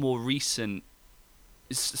a lot more recent,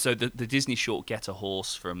 so the Disney short Get a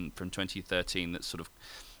Horse from 2013 that sort of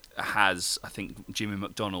has, I think, Jimmy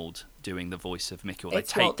McDonald doing the voice of Mickey. Or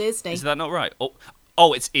it's Walt Disney. Is that not right?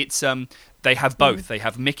 Oh, it's they have both. They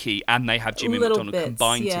have Mickey and they have Jimmy McDonald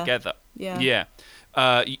combined together. Yeah.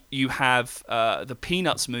 You have the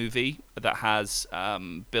Peanuts movie that has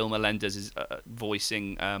Bill Melendez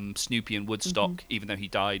voicing Snoopy in Woodstock, even though he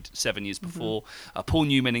died 7 years before. Paul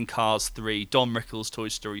Newman in Cars 3, Don Rickles, Toy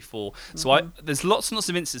Story 4. So there's lots and lots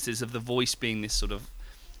of instances of the voice being this sort of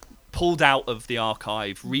pulled out of the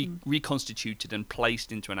archive, reconstituted and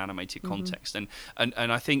placed into an animated context. And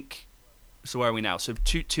I think... So where are we now? So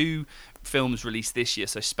two films released this year.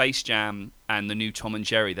 So Space Jam and the new Tom and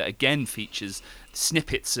Jerry, that again features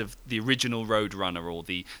snippets of the original Roadrunner or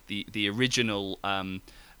the original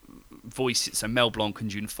voices. So Mel Blanc and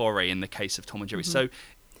June Foray in the case of Tom and Jerry. So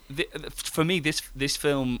for me, this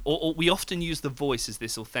film, or we often use the voice as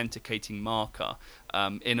this authenticating marker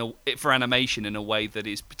for animation in a way that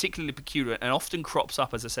is particularly peculiar and often crops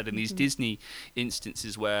up, as I said, in these Disney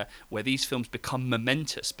instances where these films become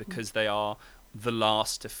momentous because they are the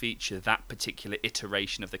last to feature that particular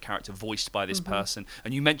iteration of the character voiced by this person.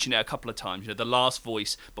 And you mentioned it a couple of times, the last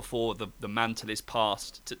voice before the mantle is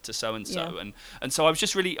passed to so-and-so. And so I was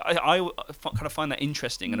just really, I kind of find that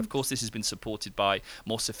interesting. And of course, this has been supported by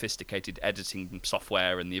more sophisticated editing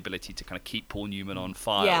software and the ability to kind of keep Paul Newman on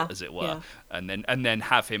file, as it were, and then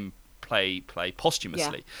have him play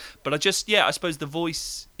posthumously. But I suppose the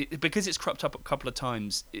voice, because it's cropped up a couple of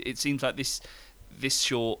times, it seems like this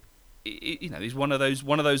short, is one of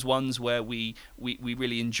those ones where we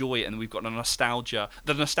really enjoy it, and we've got a nostalgia.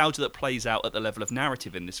 The nostalgia that plays out at the level of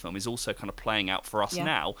narrative in this film is also kind of playing out for us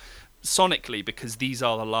now, sonically, because these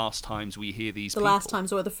are the last times we hear these people. The last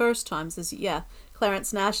times or the first times is,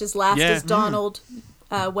 Clarence Nash's last Yeah. as Donald,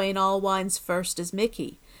 Wayne Allwine's first as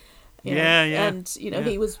Mickey. You know, Yeah. And,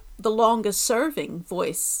 he was the longest serving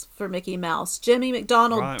voice for Mickey Mouse. Jimmy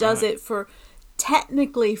McDonald does it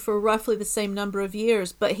technically for roughly the same number of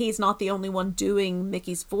years, but he's not the only one doing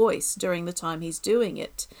Mickey's voice during the time he's doing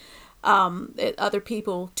it. Other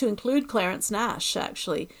people, to include Clarence Nash,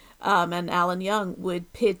 actually, and Alan Young,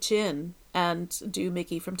 would pitch in and do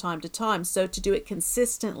Mickey from time to time. So to do it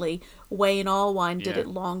consistently, Wayne Allwine did it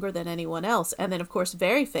longer than anyone else. And then, of course,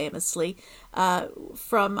 very famously,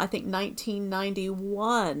 from, I think,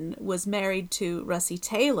 1991, was married to Russie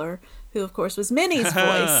Taylor, who, of course, was Minnie's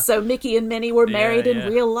voice. So Mickey and Minnie were married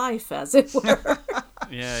in real life, as it were.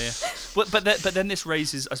 Yeah. But then this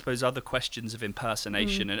raises, I suppose, other questions of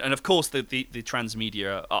impersonation, and of course the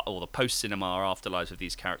transmedia or the post-cinema afterlives of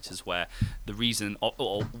these characters, where the reason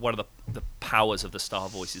or one of the powers of the star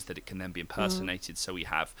voice is that it can then be impersonated. So we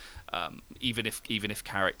have even if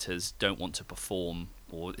characters don't want to perform,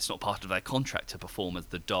 or it's not part of their contract to perform as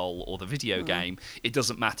the doll or the video game, it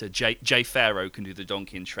doesn't matter. Jay Farrow can do the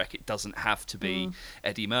donkey in Shrek. It doesn't have to be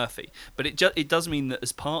Eddie Murphy. But it does mean that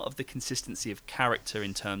as part of the consistency of character,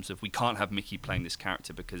 in terms of we can't have Mickey playing this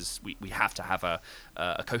character because we have to have a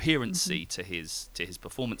coherency to his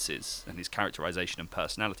performances and his characterization and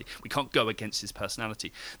personality. We can't go against his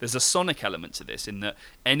personality. There's a sonic element to this, in that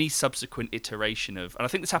any subsequent iteration of, and I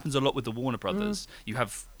think this happens a lot with the Warner Brothers, you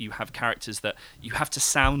have characters that you have to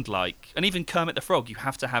sound like, and even Kermit the Frog, you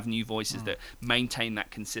have to have new voices that maintain that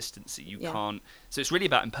consistency. You can't. So it's really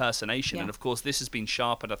about impersonation, and of course this has been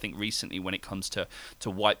sharpened, I think, recently when it comes to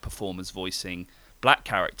white performers voicing black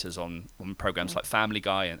characters on programs like Family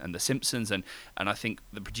Guy and The Simpsons, and I think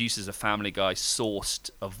the producers of Family Guy sourced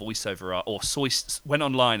a voiceover went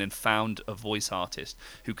online and found a voice artist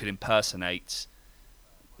who could impersonate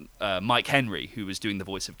Mike Henry, who was doing the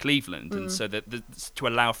voice of Cleveland, and so that to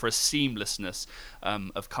allow for a seamlessness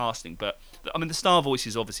of casting. But I mean, the star voice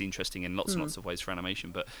is obviously interesting in lots and lots of ways for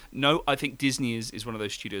animation. But no, I think Disney is one of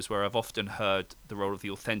those studios where I've often heard the role of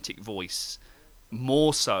the authentic voice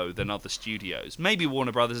more so than other studios. Maybe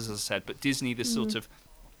Warner Brothers, as I said, but Disney, this sort of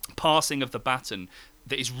passing of the baton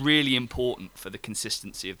that is really important for the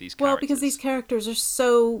consistency of these characters. Well, because these characters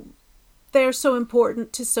are they're so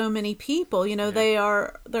important to so many people.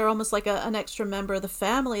 They're almost like an extra member of the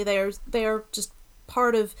family. They are just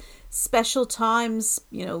part of special times,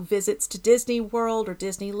 visits to Disney World or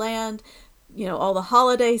Disneyland, all the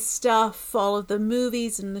holiday stuff, all of the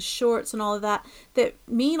movies and the shorts and all of that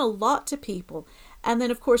mean a lot to people. And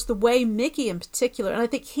then, of course, the way Mickey in particular, and I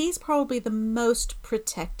think he's probably the most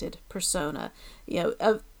protected persona,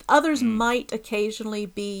 others might occasionally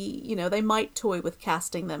be, they might toy with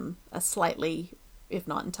casting them a slightly, if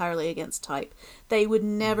not entirely, against type. They would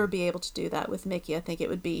never be able to do that with Mickey. I think it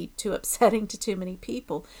would be too upsetting to too many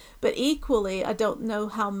people. But equally, I don't know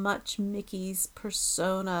how much Mickey's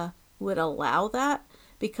persona would allow that,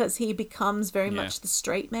 because he becomes very much the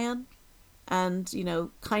straight man and,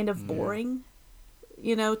 kind of boring.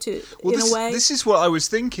 In a way. This is what I was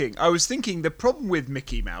thinking. I was thinking the problem with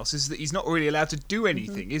Mickey Mouse is that he's not really allowed to do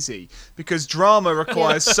anything, is he? Because drama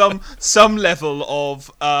requires some level of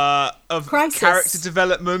crisis. Character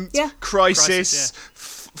development, crisis,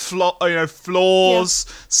 flaws,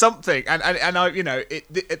 something. And I,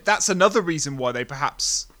 that's another reason why they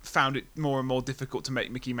perhaps found it more and more difficult to make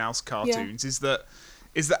Mickey Mouse cartoons. Is that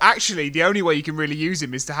actually the only way you can really use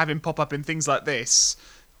him is to have him pop up in things like this,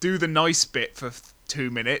 do the nice bit for 2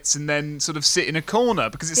 minutes, and then sort of sit in a corner,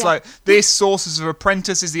 because it's like this. Sources of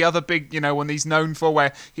Apprentice is the other big, one he's known for,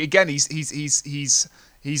 where again he's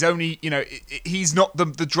only, he's not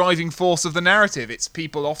the driving force of the narrative. It's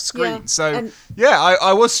people off screen.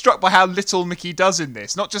 I was struck by how little Mickey does in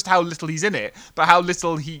this. Not just how little he's in it, but how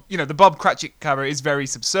little he, the Bob Cratchit cover is very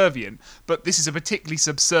subservient, but this is a particularly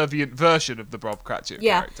subservient version of the Bob Cratchit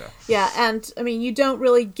character. Yeah, and I mean, you don't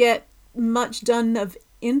really get much done of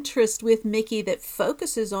interest with Mickey that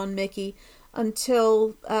focuses on Mickey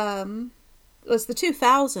until it was the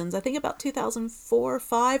 2000s, I think about 2004 or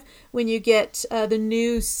 5, when you get the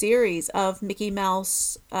new series of Mickey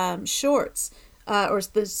Mouse shorts,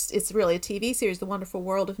 it's really a TV series, The Wonderful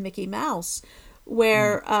World of Mickey Mouse,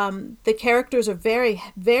 where the characters are very,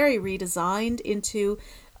 very redesigned into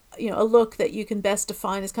a look that you can best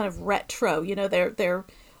define as kind of retro. They're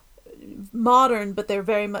modern, but they're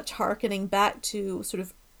very much hearkening back to sort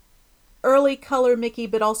of early color Mickey,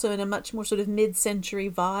 but also in a much more sort of mid-century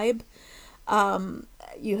vibe.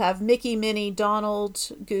 You have Mickey, Minnie, Donald,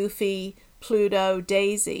 Goofy, Pluto,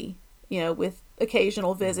 Daisy, with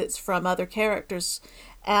occasional visits from other characters.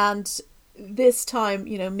 And this time,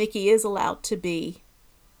 Mickey is allowed to be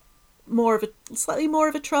slightly more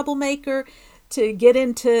of a troublemaker, to get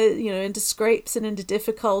into scrapes and into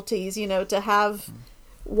difficulties, to have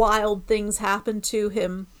wild things happen to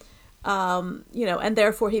him, and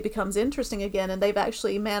therefore he becomes interesting again. And they've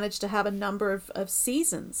actually managed to have a number of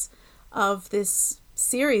seasons of this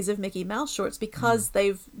series of Mickey Mouse shorts because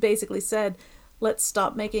they've basically said, let's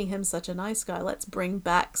stop making him such a nice guy. Let's bring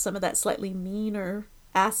back some of that slightly meaner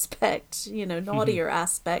aspect, naughtier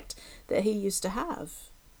aspect that he used to have.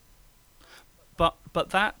 But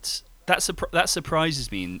that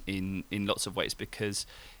surprises me in lots of ways, because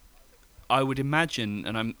I would imagine,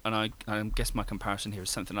 and I guess my comparison here is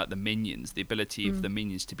something like the Minions, the ability of the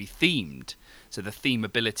Minions to be themed. So the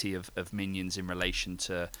themability of Minions in relation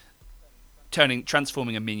to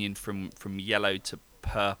transforming a Minion from yellow to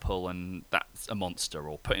purple, and that's a monster,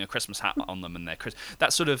 or putting a Christmas hat on them and they're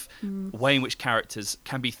that sort of way in which characters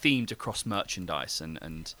can be themed across merchandise,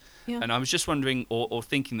 and I was just wondering or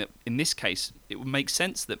thinking that in this case it would make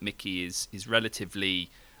sense that Mickey is relatively,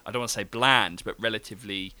 I don't want to say bland, but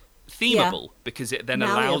relatively themable, because it then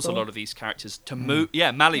allows a lot of these characters to move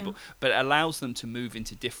malleable, but it allows them to move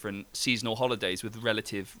into different seasonal holidays with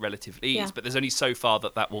relative ease. But there's only so far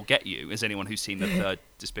that will get you, as anyone who's seen the third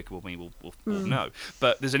Despicable Me will know,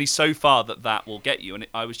 but there's only so far that will get you. And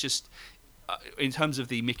I was just in terms of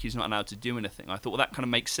the Mickey's not allowed to do anything, I thought, well, that kind of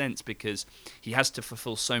makes sense, because he has to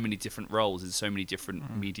fulfill so many different roles in so many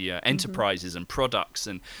different media enterprises and products,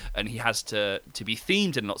 and he has to be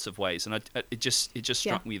themed in lots of ways. And it just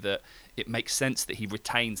struck me that it makes sense that he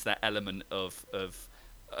retains that element of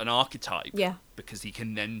an archetype, because he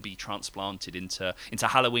can then be transplanted into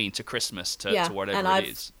Halloween, to Christmas, to whatever and I've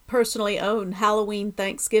is. Personally own Halloween,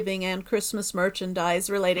 Thanksgiving, and Christmas merchandise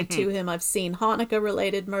related to him. I've seen Hanukkah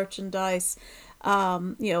related merchandise,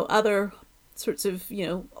 other sorts of,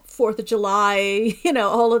 4th of July,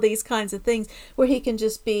 all of these kinds of things where he can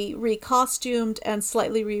just be recostumed and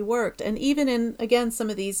slightly reworked. And even in, again, some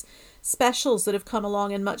of these specials that have come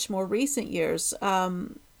along in much more recent years,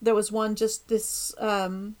 there was one just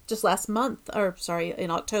last month,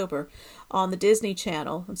 in October, on the Disney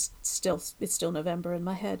Channel. It's still November in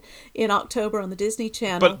my head. In October on the Disney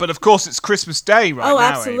Channel. But of course it's Christmas Day right now. Oh,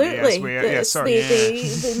 absolutely. Amy.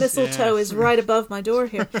 The mistletoe is right above my door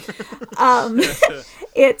here.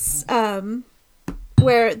 It's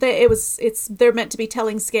where they're meant to be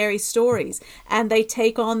telling scary stories, and they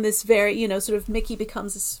take on this very, sort of, Mickey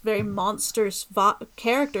becomes this very monstrous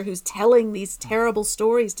character who's telling these terrible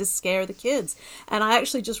stories to scare the kids. And I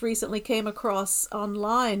actually just recently came across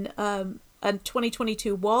online a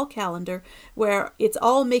 2022 wall calendar where it's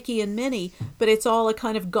all Mickey and Minnie, but it's all a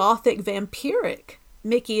kind of gothic vampiric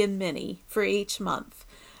Mickey and Minnie for each month.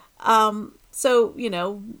 So,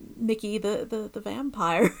 Mickey the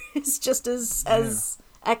vampire is just as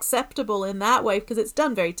acceptable in that way, because it's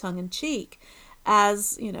done very tongue-in-cheek,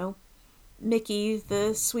 as, Mickey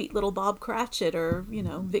the sweet little Bob Cratchit, or,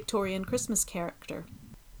 Victorian Christmas character.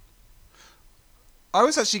 I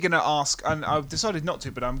was actually going to ask, and I've decided not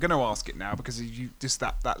to, but I'm going to ask it now, because you just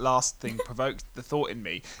that last thing provoked the thought in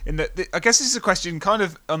me. In that, I guess this is a question kind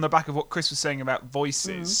of on the back of what Chris was saying about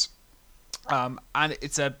voices. And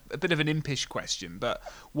it's a bit of an impish question, but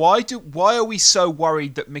why are we so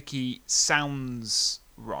worried that Mickey sounds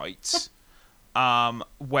right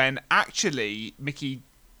when actually Mickey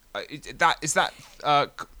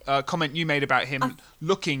comment you made about him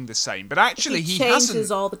looking the same, but actually he changes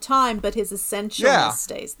hasn't all the time, but his essentialness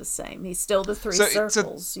stays the same. He's still the three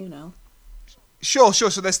circles, Sure.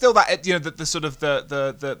 So there's still that, the sort of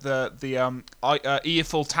the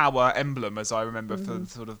Eiffel Tower emblem, as I remember, for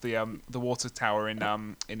sort of the water tower in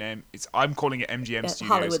I'm calling it MGM Studios.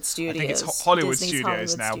 Hollywood Studios. I think it's Hollywood Disney's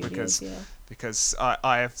Studios Hollywood now, Studios, because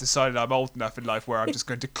I have decided I'm old enough in life where I'm just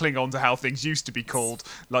going to cling on to how things used to be called,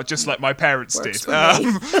 like my parents Works did. for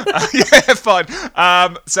me. Yeah, fine.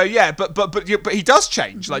 But he does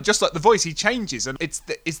change, just like the voice, he changes, and it's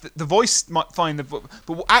the voice might find but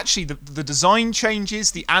actually the design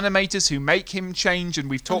changes, the animators who make him change, and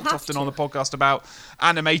we've talked often on the podcast about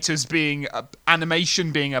animators being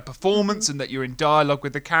animation being a performance, and that you're in dialogue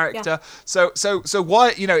with the character. So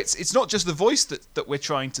why, it's not just the voice that we're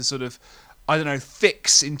trying to sort of, I don't know,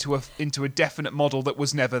 fix into a definite model that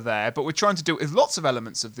was never there, but we're trying to do it with lots of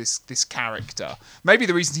elements of this character. Maybe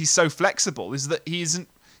the reason he's so flexible is that he's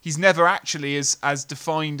never actually as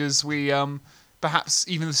defined as we perhaps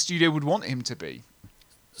even the studio would want him to be.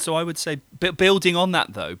 So I would say, building on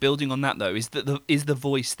that though, is that the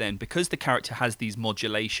voice then, because the character has these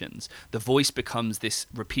modulations, the voice becomes this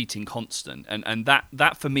repeating constant, and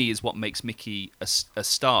that for me is what makes Mickey a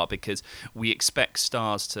star, because we expect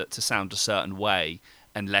stars to sound a certain way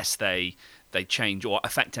unless they change or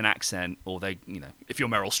affect an accent, or they, if you're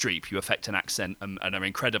Meryl Streep, you affect an accent and are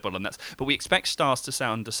incredible, but we expect stars to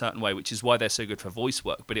sound a certain way, which is why they're so good for voice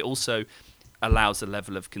work, but it also allows a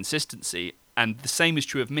level of consistency. And the same is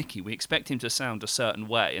true of Mickey. We expect him to sound a certain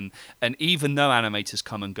way, and even though animators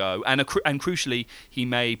come and go, and crucially, he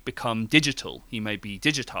may become digital, he may be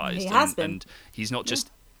digitized, He has been. And he's not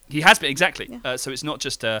just. He has been, exactly. Yeah. So it's not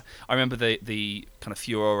just I remember the kind of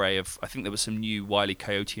furore of, I think there was some new Wile E.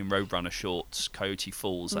 Coyote and Roadrunner shorts, Coyote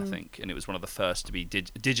Falls, I think, and it was one of the first to be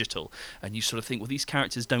digital. And you sort of think, well, these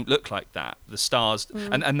characters don't look like that. The stars,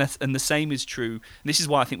 and the same is true. And this is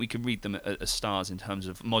why I think we can read them as stars in terms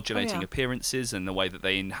of modulating appearances and the way that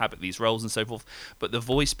they inhabit these roles and so forth. But the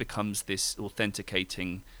voice becomes this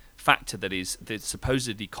authenticating factor that is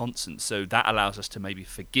supposedly constant. So that allows us to maybe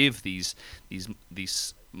forgive these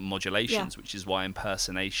modulations, which is why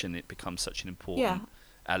impersonation, it becomes such an important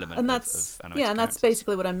element and that's of animated and that's characters.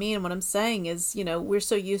 basically what I mean. What I'm saying is, we're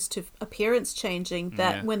so used to appearance changing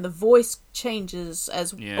that when the voice changes,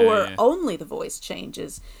 only the voice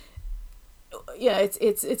changes,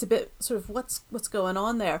 it's a bit sort of what's going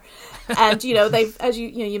on there. And they've, as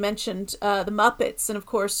you mentioned, the Muppets, and of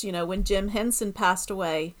course, when Jim Henson passed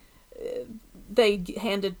away, they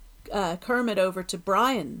handed Kermit over to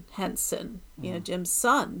Brian Henson, Jim's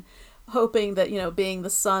son, hoping that, being the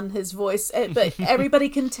son, his voice, but everybody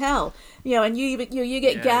can tell, and you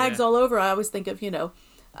get gags all over. I always think of,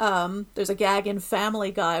 there's a gag in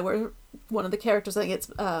Family Guy where one of the characters, I think it's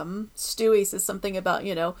Stewie, says something about,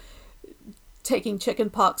 taking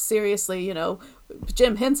chickenpox seriously.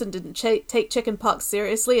 Jim Henson didn't take chickenpox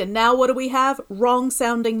seriously, and now what do we have? Wrong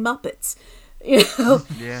sounding Muppets.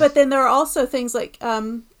 But then there are also things like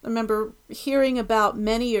I remember hearing about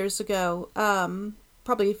many years ago,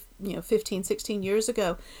 probably 15, 16 years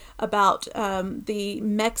ago, about the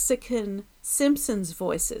Mexican Simpsons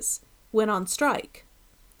voices went on strike.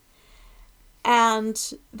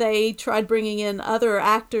 And they tried bringing in other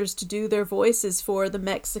actors to do their voices for the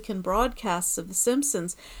Mexican broadcasts of The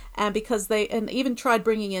Simpsons. And and even tried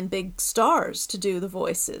bringing in big stars to do the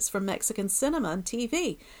voices from Mexican cinema and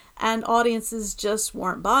TV. And audiences just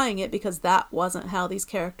weren't buying it because that wasn't how these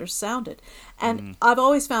characters sounded. And I've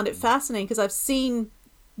always found it fascinating because I've seen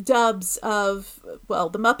dubs of,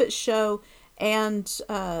 The Muppet Show and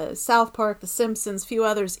South Park, The Simpsons, a few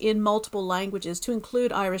others in multiple languages, to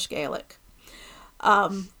include Irish Gaelic.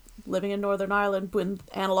 Living in Northern Ireland when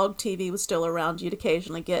analog TV was still around, you'd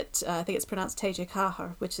occasionally get, I think it's pronounced Teja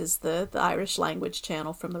Cahar, which is the Irish language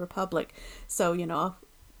channel from the Republic. So,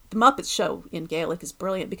 the Muppets Show in Gaelic is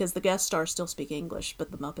brilliant because the guest stars still speak English,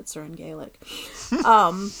 but the Muppets are in Gaelic.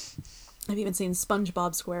 I've even seen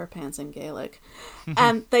SpongeBob SquarePants in Gaelic.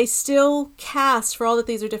 And they still cast, for all that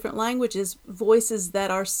these are different languages, voices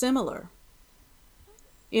that are similar.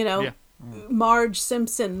 Marge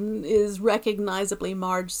Simpson is recognizably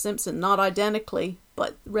Marge Simpson, not identically,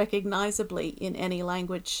 but recognizably in any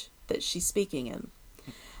language that she's speaking in.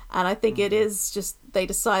 And I think it is just, they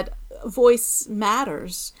decide voice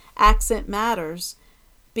matters, accent matters,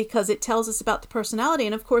 because it tells us about the personality.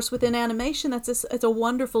 And of course, within animation, it's a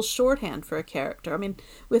wonderful shorthand for a character. I mean,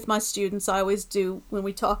 with my students, I always do, when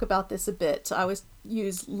we talk about this a bit, I always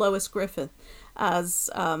use Lois Griffith as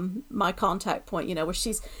my contact point, where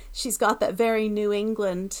she's got that very New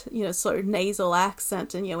England, sort of nasal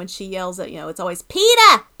accent, and when she yells at, it's always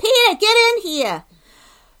Peter, get in here.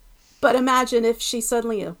 But imagine if she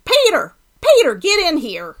suddenly, Peter, get in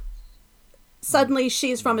here. Suddenly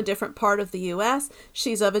she's from a different part of the U.S.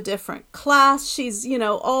 She's of a different class. She's,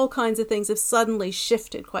 all kinds of things have suddenly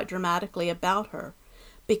shifted quite dramatically about her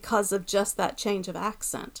because of just that change of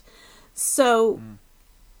accent. So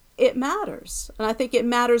it matters. And I think it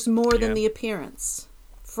matters more than the appearance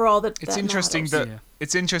for all that It's that interesting matters.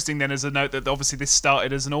 It's interesting then, as a note, that obviously this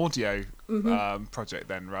started as an audio project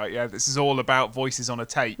then, right? Yeah, this is all about voices on a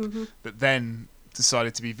tape that then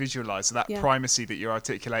decided to be visualized. So that primacy that you're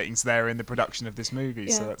articulating is there in the production of this movie.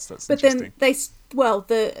 So that's but interesting. Then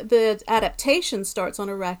the adaptation starts on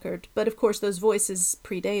a record, but of course those voices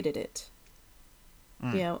predated it.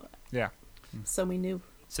 So we knew.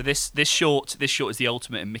 So this short is the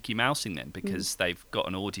ultimate in Mickey Mousing then, because they've got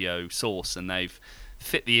an audio source and they've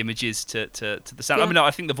fit the images to the sound. Yeah. I mean, I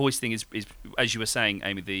think the voice thing is as you were saying,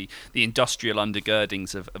 Amy, the industrial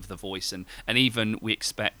undergirdings of the voice, and even we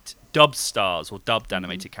expect dubbed stars or dubbed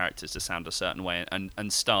animated characters to sound a certain way,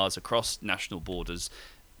 and stars across national borders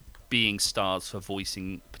being stars for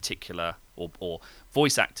voicing particular, or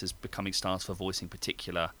voice actors becoming stars for voicing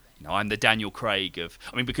particular. I'm the Daniel Craig of.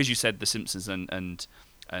 I mean, because you said The Simpsons and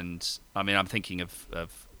I mean, I'm thinking of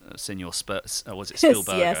Senor was it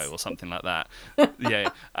Spielberg Yes. or something like that? Yeah.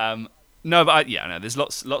 No, but there's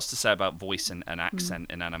lots to say about voice and accent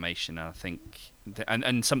in animation. And I think,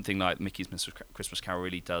 and something like Mickey's Christmas Carol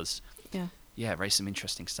really does. Yeah, raise some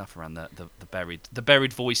interesting stuff around the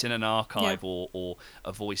buried voice in an archive, or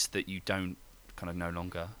a voice that you don't kind of no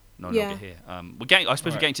longer hear. We're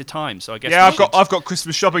getting to time, so I guess. Yeah, I've got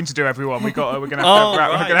Christmas shopping to do, everyone. We're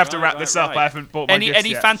gonna have to wrap this up. I haven't bought my gifts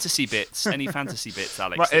any yet. fantasy bits,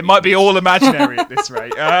 Alex. It might be all imaginary at this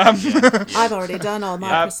rate. I've already done all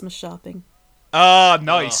my Christmas shopping.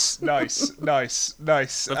 Nice.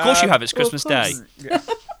 Of course you have. It's Christmas Day. Yeah.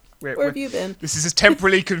 Where have you been? This is as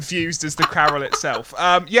temporally confused as the carol itself.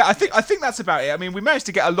 I think that's about it. I mean, we managed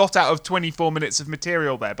to get a lot out of 24 minutes of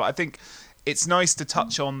material there, but I think it's nice to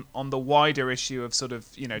touch on the wider issue of sort of,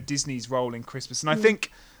 Disney's role in Christmas. And I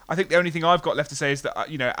think the only thing I've got left to say is that,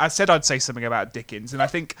 I said I'd say something about Dickens, and I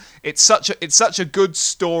think it's such a good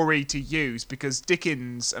story to use, because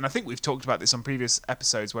Dickens, and I think we've talked about this on previous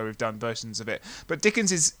episodes where we've done versions of it, but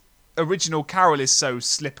Dickens's original carol is so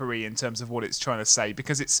slippery in terms of what it's trying to say,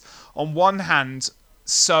 because it's on one hand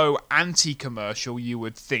so anti-commercial, you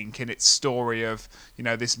would think, in its story of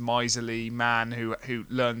this miserly man who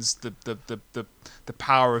learns the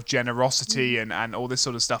power of generosity and all this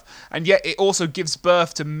sort of stuff, and yet it also gives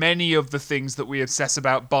birth to many of the things that we obsess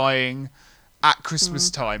about buying at Christmas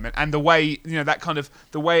time, and the way that kind of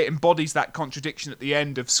the way it embodies that contradiction at the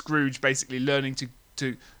end of Scrooge basically learning to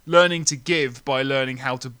give by learning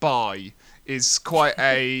how to buy is quite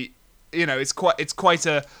a it's quite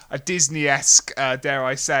a Disney-esque, dare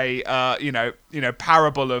I say,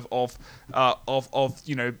 parable of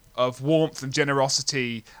warmth and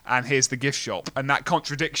generosity, and here's the gift shop, and that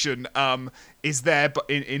contradiction is there, but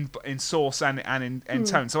in source and in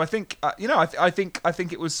tone. So I think I think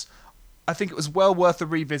it was well worth a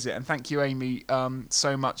revisit, and thank you, Amy,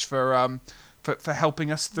 so much for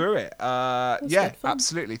helping us through it.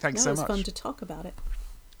 Absolutely, thanks so much. It was fun to talk about it.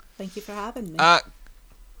 Thank you for having me.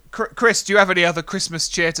 Chris, do you have any other Christmas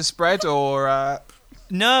cheer to spread, or?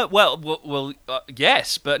 No, well,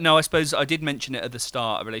 yes, but no, I suppose I did mention it at the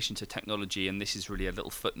start in relation to technology, and this is really a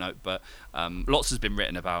little footnote, but lots has been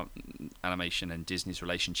written about animation and Disney's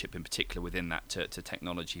relationship in particular within that to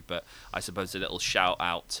technology, but I suppose a little shout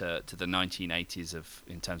out to the 1980s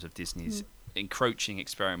in terms of Disney's encroaching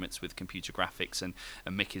experiments with computer graphics, and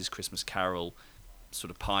Mickey's Christmas Carol sort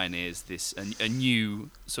of pioneers this a new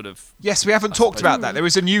sort of. Yes, we haven't talked about that. There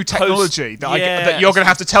is a new technology that you're going to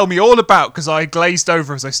have to tell me all about, because I glazed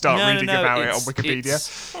over as I start reading about it on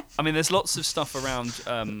Wikipedia. I mean, there's lots of stuff around,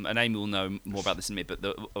 and Amy will know more about this in a minute, but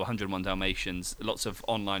the 101 Dalmatians, lots of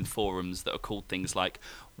online forums that are called things like,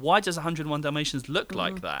 why does 101 Dalmatians look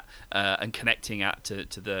like that? And connecting that to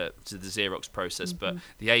the Xerox process, but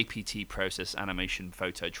the APT process, animation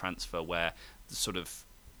photo transfer, where the sort of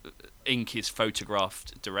ink is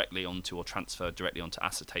photographed directly onto or transferred directly onto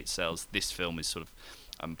acetate cells. This film is sort of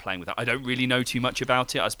playing with that. I don't really know too much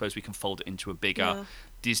about it. I suppose we can fold it into a bigger.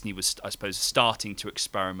 Disney was, I suppose, starting to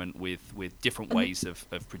experiment with different ways of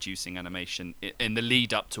producing animation in the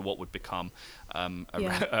lead up to what would become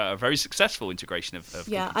a very successful integration of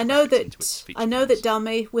I know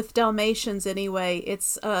that with Dalmatians anyway,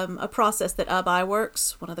 it's a process that Ub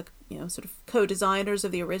Iwerks, one of the sort of co-designers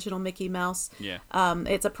of the original Mickey Mouse,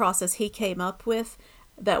 it's a process he came up with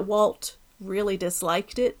that Walt really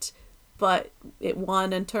disliked it, but it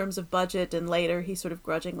won in terms of budget, and later he sort of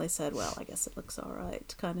grudgingly said, well, I guess it looks all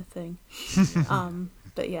right, kind of thing.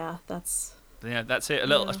 But that's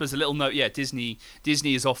it. I suppose a little note. Disney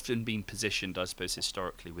has often been positioned, I suppose,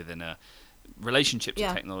 historically within a relationship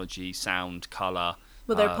to technology, sound, color.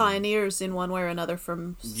 Well, they're pioneers in one way or another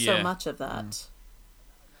from so much of that.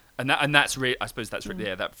 And that's really, I suppose that's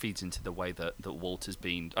really, that feeds into the way that Walt has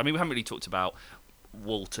been. I mean, we haven't really talked about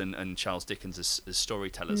Walt and Charles Dickens as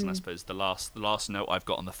storytellers, and I suppose the last note I've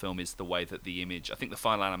got on the film is the way that the image, I think the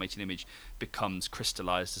final animated image, becomes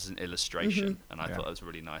crystallized as an illustration, and I thought that was a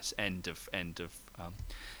really nice end of the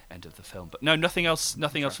film. But no, nothing else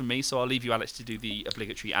from me. So I'll leave you, Alex, to do the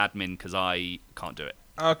obligatory admin, because I can't do it.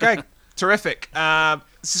 Okay. Terrific. I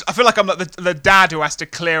feel like I'm like the dad who has to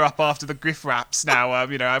clear up after the gift wraps now.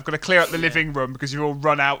 I've got to clear up the living room because you've all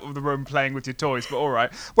run out of the room playing with your toys, but all right.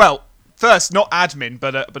 Well, first, not admin,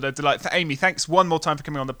 but a delight. Amy, thanks one more time for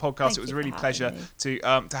coming on the podcast. It was a really pleasure to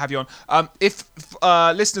have you on. If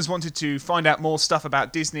listeners wanted to find out more stuff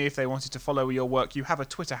about Disney, if they wanted to follow your work, you have a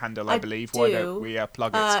Twitter handle, I believe. Why don't we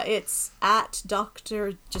plug it? It's at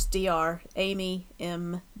Dr. Amy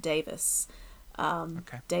M. Davis.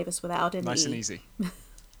 Davis without an nice E. and easy.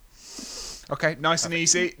 Okay, nice and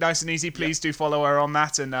easy. Please do follow her on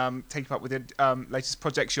that and take up with your latest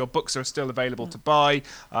projects. Your books are still available to buy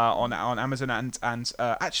on Amazon and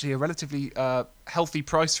actually a relatively healthy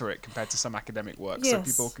price for it compared to some academic work. Yes. So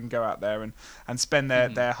people can go out there and spend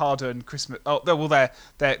their hard-earned Christmas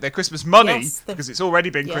their Christmas money, because it's already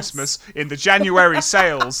been Christmas, in the January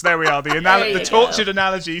sales. There we are. The tortured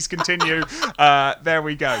analogies continue. There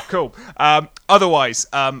we go. Cool. Otherwise,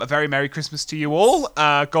 a very Merry Christmas to you all.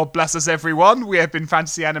 God bless us, everyone. We have been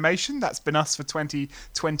Fantasy Animation. That's been us for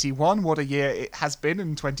 2021. What a year it has been,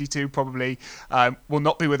 and 22 probably will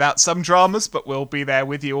not be without some dramas, but we'll be there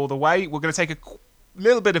with you all the way. We're going to take a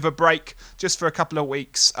little bit of a break just for a couple of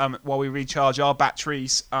weeks while we recharge our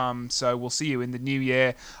batteries. So we'll see you in the new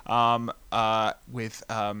year with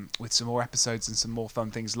some more episodes and some more fun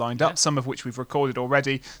things lined up. Some of which we've recorded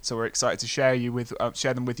already, so we're excited to share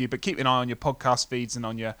them with you. But keep an eye on your podcast feeds and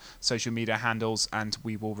on your social media handles, and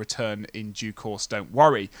we will return in due course. Don't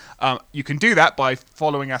worry. You can do that by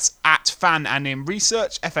following us at FanAnim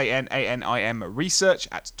Research, FANANIM Research,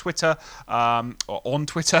 at Twitter or on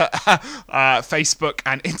Twitter, Facebook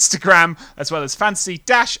and Instagram, as well as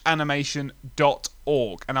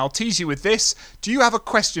fantasy-animation.org. And I'll tease you with this. Do you have a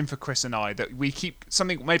question for Chris and I that we keep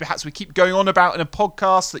going on about in a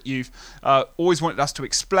podcast that you've always wanted us to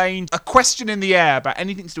explain? A question in the air about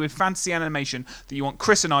anything to do with fantasy animation that you want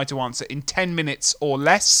Chris and I to answer in 10 minutes or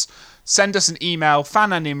less? Send us an email,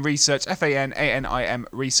 fananimresearch, FANANIM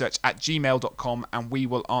research @gmail.com, and we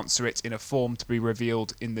will answer it in a form to be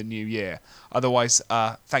revealed in the new year. Otherwise,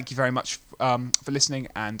 thank you very much for listening,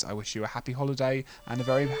 and I wish you a happy holiday and a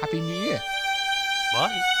very happy new year.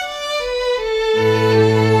 Bye.